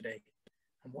proud of today?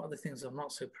 And what are the things I'm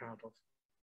not so proud of?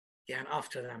 Yeah, and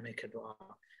after that, make a dua.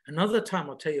 Another time,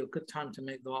 I'll tell you, a good time to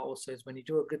make dua also is when you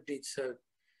do a good deed. So,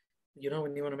 you know,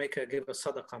 when you want to give a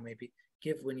sadaqah, maybe,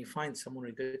 when you find someone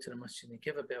who go to the masjid and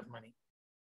give a bit of money.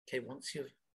 Okay, once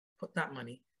you've put that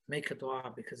money, make a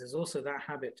dua, because there's also that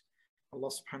habit, Allah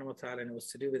subhanahu wa ta'ala, and it was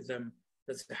to do with them.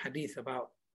 There's a hadith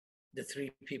about the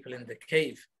 3 people in the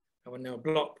cave when they were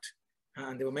blocked,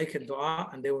 and they were making dua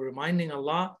and they were reminding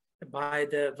Allah by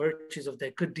the virtues of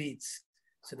their good deeds.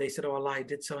 So they said, oh Allah, I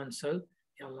did so and so.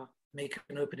 Ya Allah, make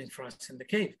an opening for us in the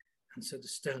cave. And so the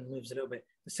stone moves a little bit.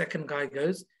 The second guy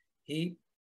goes, he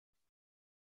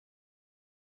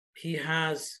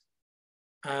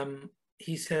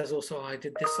says also, I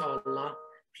did this, oh Allah,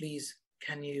 please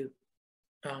can you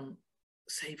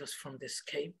save us from this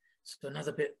cave? So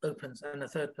another bit opens, and a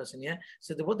third person, yeah.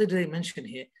 So what did they mention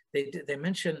here? They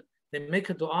make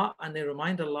a dua and they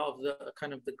remind Allah of the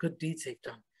kind of the good deeds they've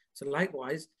done. So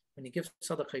likewise, when you give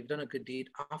sadaqah, you've done a good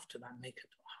deed. After that, make a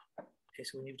dua. Okay,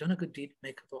 so when you've done a good deed,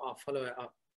 make a dua, follow it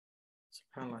up.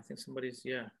 SubhanAllah, I think somebody's,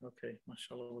 yeah, okay,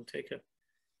 mashallah, we'll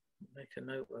make a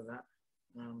note of that.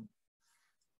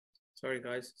 Sorry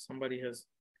guys, somebody has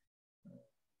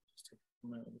just taken a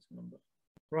note of this number.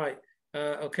 Right.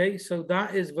 Okay, so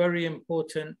that is very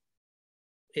important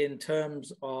in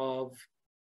terms of,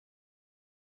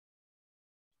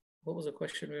 what was the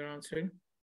question we were answering?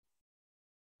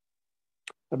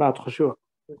 About khushu'.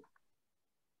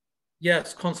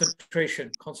 Yes,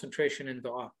 concentration in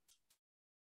dua.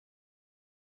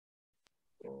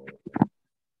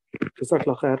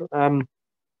 Jazakallah khair.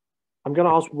 I'm going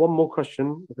to ask one more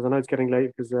question because I know it's getting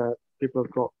late because people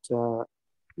have got,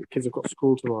 kids have got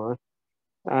school tomorrow.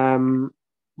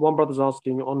 One brother's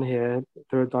asking on here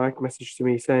through a direct message to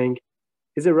me saying,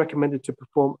 is it recommended to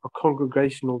perform a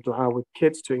congregational dua with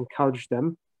kids to encourage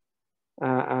them,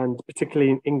 and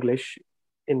particularly in English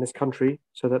in this country,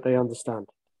 so that they understand?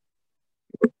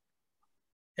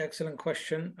 Excellent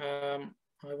question. I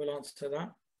will answer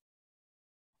that.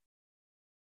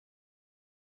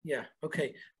 Yeah,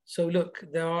 okay. So look,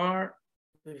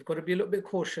 we've got to be a little bit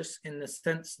cautious in the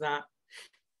sense that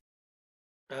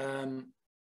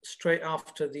straight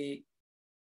after the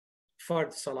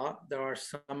Fard Salah, there are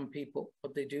some people,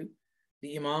 what they do,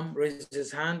 the Imam raises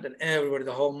his hand and everybody,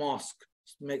 the whole mosque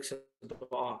makes a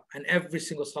dua. And every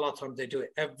single Salah time they do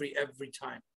it, every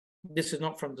time. This is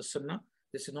not from the Sunnah.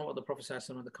 This is not what the Prophet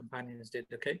and the companions did,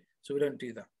 okay? So we don't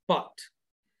do that. But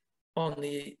on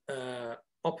the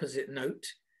opposite note,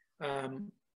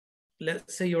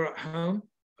 let's say you're at home,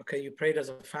 okay, you prayed as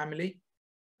a family,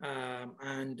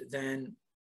 and then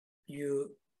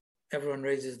everyone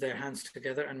raises their hands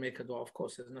together and make a dua. Of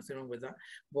course, there's nothing wrong with that.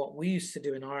 What we used to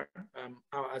do in our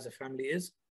as a family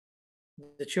is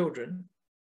the children,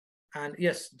 and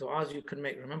yes, duas you can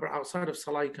make. Remember, outside of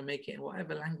Salah, you can make it in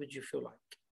whatever language you feel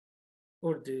like.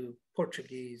 Urdu,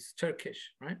 Portuguese,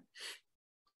 Turkish, right?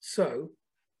 So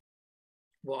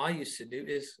what I used to do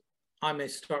is I may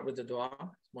start with the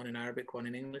dua, one in Arabic, one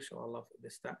in English, or Allah for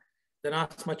this, that. Then I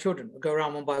ask my children, I go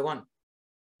around one by one,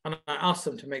 and I ask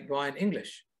them to make dua in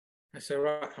English. I say,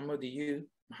 right,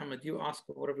 Muhammad, you ask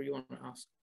whatever you want to ask.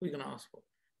 Who are you going to ask for?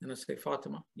 And I say,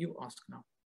 Fatima, you ask now.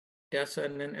 Yeah, so,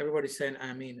 and then everybody's saying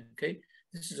Ameen, okay?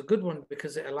 This is a good one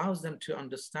because it allows them to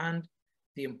understand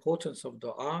the importance of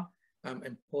dua,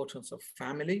 importance of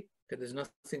family. Okay,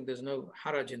 there's no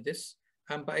haraj in this.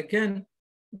 But again,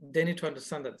 they need to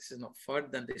understand that this is not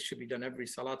fard, then this should be done every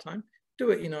salah time. Do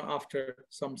it, after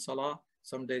some salah.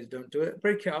 Some days don't do it.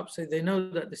 Break it up so they know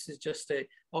that this is just a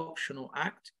optional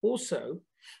act. Also,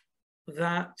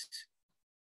 that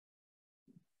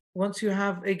once you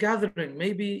have a gathering,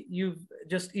 maybe you've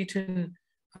just eaten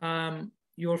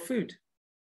your food.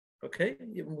 Okay,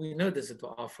 we know there's a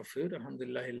dua for food.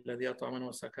 Alhamdulillah, alladhi at'amana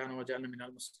wa sakana wa ja'alna min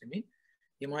al-muslimin.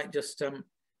 You might just,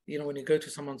 when you go to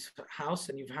someone's house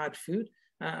and you've had food,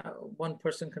 one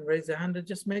person can raise their hand and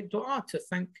just make dua to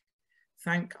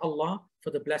thank Allah for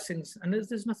the blessings. And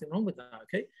there's nothing wrong with that,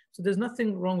 okay? So there's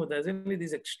nothing wrong with that. There's only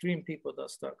these extreme people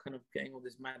that start kind of getting all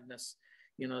this madness,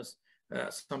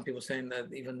 some people saying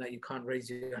that even that you can't raise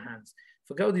your hands.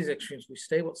 Forgo these extremes. We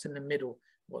stay what's in the middle,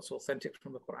 what's authentic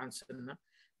from the Quran Sunnah.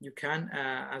 You can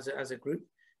as a group.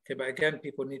 Okay, but again,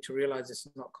 people need to realize it's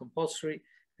not compulsory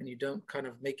and you don't kind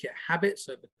of make it a habit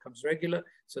so it becomes regular.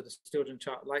 So the student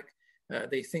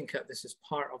they think that this is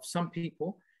part of some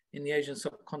people in the Asian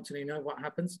subcontinent. You know what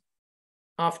happens?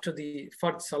 After the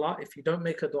Fard Salah, if you don't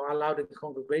make a dua loud in the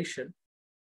congregation,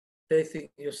 they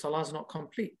think your Salah is not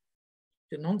complete.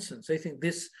 It's nonsense. They think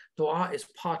this dua is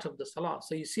part of the Salah.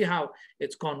 So you see how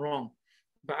it's gone wrong.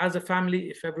 But as a family,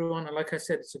 if everyone, like I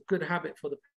said, it's a good habit for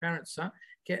the parents,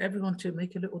 get everyone to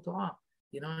make a little dua,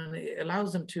 and it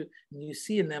allows them to, you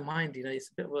see in their mind, it's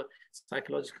a bit of a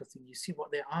psychological thing. You see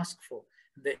what they ask for.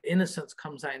 The innocence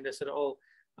comes out and they said, oh,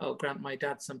 grant my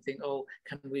dad something. Oh,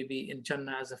 can we be in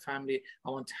Jannah as a family?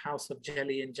 I want a house of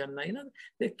jelly in Jannah.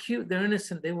 They're cute, they're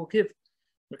innocent, they will give.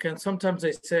 Okay, and sometimes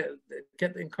they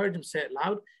encourage them to say it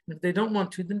loud. And if they don't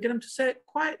want to, then get them to say it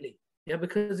quietly. Yeah,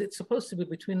 because it's supposed to be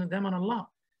between them and Allah.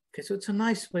 Okay, so it's a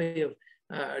nice way of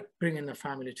bringing the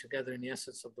family together in the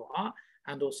essence of dua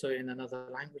and also in another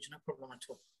language. No problem at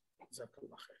all.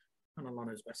 Jazakallah khair. And Allah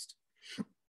knows best.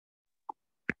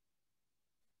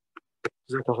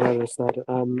 Jazakallah khair.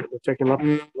 We're taking a lot of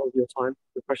your time,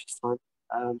 your precious time.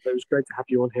 But it was great to have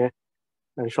you on here.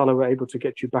 And inshallah, we're able to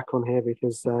get you back on here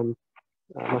because,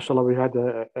 mashallah, we had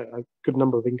a good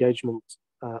number of engagements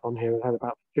on here. We had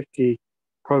about 50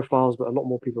 profiles, but a lot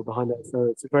more people behind it. So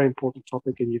it's a very important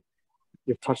topic, and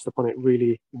you've touched upon it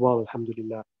really well,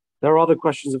 alhamdulillah. There are other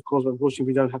questions, of course, but unfortunately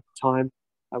we don't have time.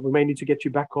 We may need to get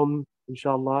you back on,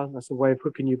 inshallah. That's a way of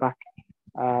hooking you back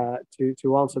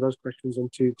to answer those questions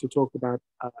and to talk about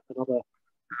another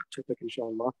topic,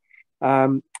 inshallah.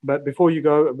 But before you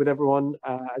go with everyone,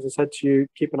 as I said to you,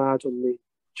 keep an eye out on the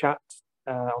chat,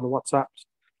 on the WhatsApp.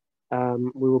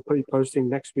 We will be posting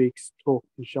next week's talk,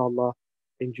 inshallah,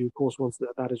 in due course once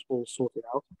that is all sorted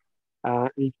out.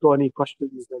 If you've got any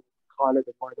questions, then highlight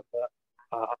them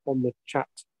on the chat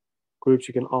groups.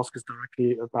 You can ask us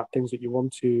directly about things that you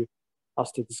want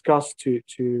us to discuss,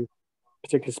 to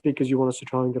particular speakers you want us to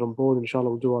try and get on board. Inshallah,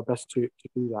 we'll do our best to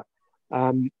do that.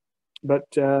 But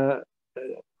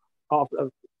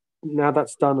now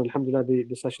that's done, alhamdulillah,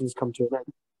 the session has come to an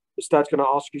end. Ustad's going to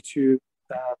ask you to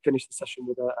finish the session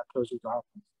with a closing dua.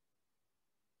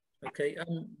 Okay,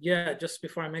 just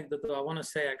before I make the dua, I want to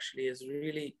say actually is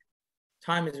really,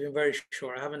 time has been very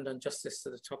short. I haven't done justice to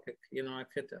the topic.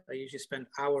 I usually spend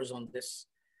hours on this,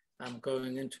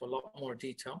 going into a lot more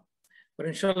detail. But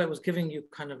inshallah, I was giving you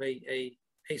kind of a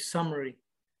summary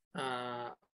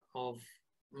of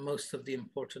most of the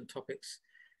important topics.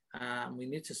 We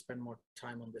need to spend more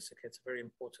time on this. Okay, it's a very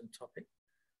important topic.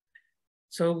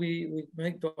 So we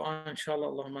make dua, inshallah,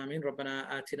 Allahumma ameen. Rabbana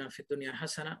atina fid dunya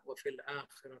hasana wa fil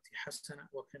akhirati hasana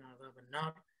wa qina adhab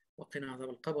an-nar wa qina adhab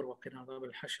al-qabr wa qina adhab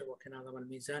al-hashr wa qina adhab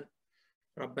al-mizan.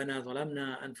 ربنا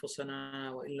ظلمنا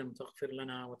أنفسنا وإن لم تغفر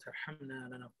لنا وترحمنا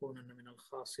لنكونن من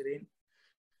الخاسرين.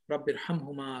 رب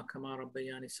ارحمهما كما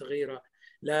ربياني صغيرا.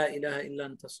 لا إله إلا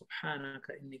أنت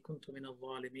سبحانك إني كنت من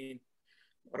الظالمين.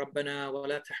 ربنا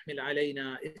ولا تحمل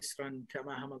علينا إسرا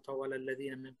كما حملته على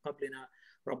الذين من قبلنا.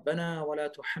 ربنا ولا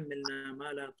تحملنا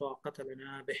ما لا طاقة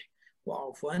لنا به.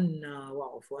 واعف عنا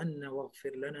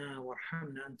واغفر لنا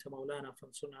وارحمنا أنت مولانا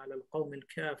فانصرنا على القوم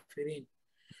الكافرين.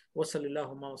 وصل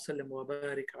اللهم وسلم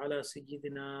وبارك على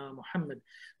سيدنا محمد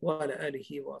وعلى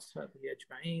آله وأصحابه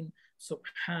أجمعين.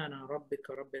 سبحان ربك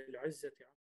رب العزة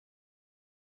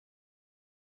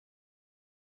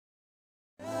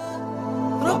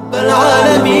رب العالمين.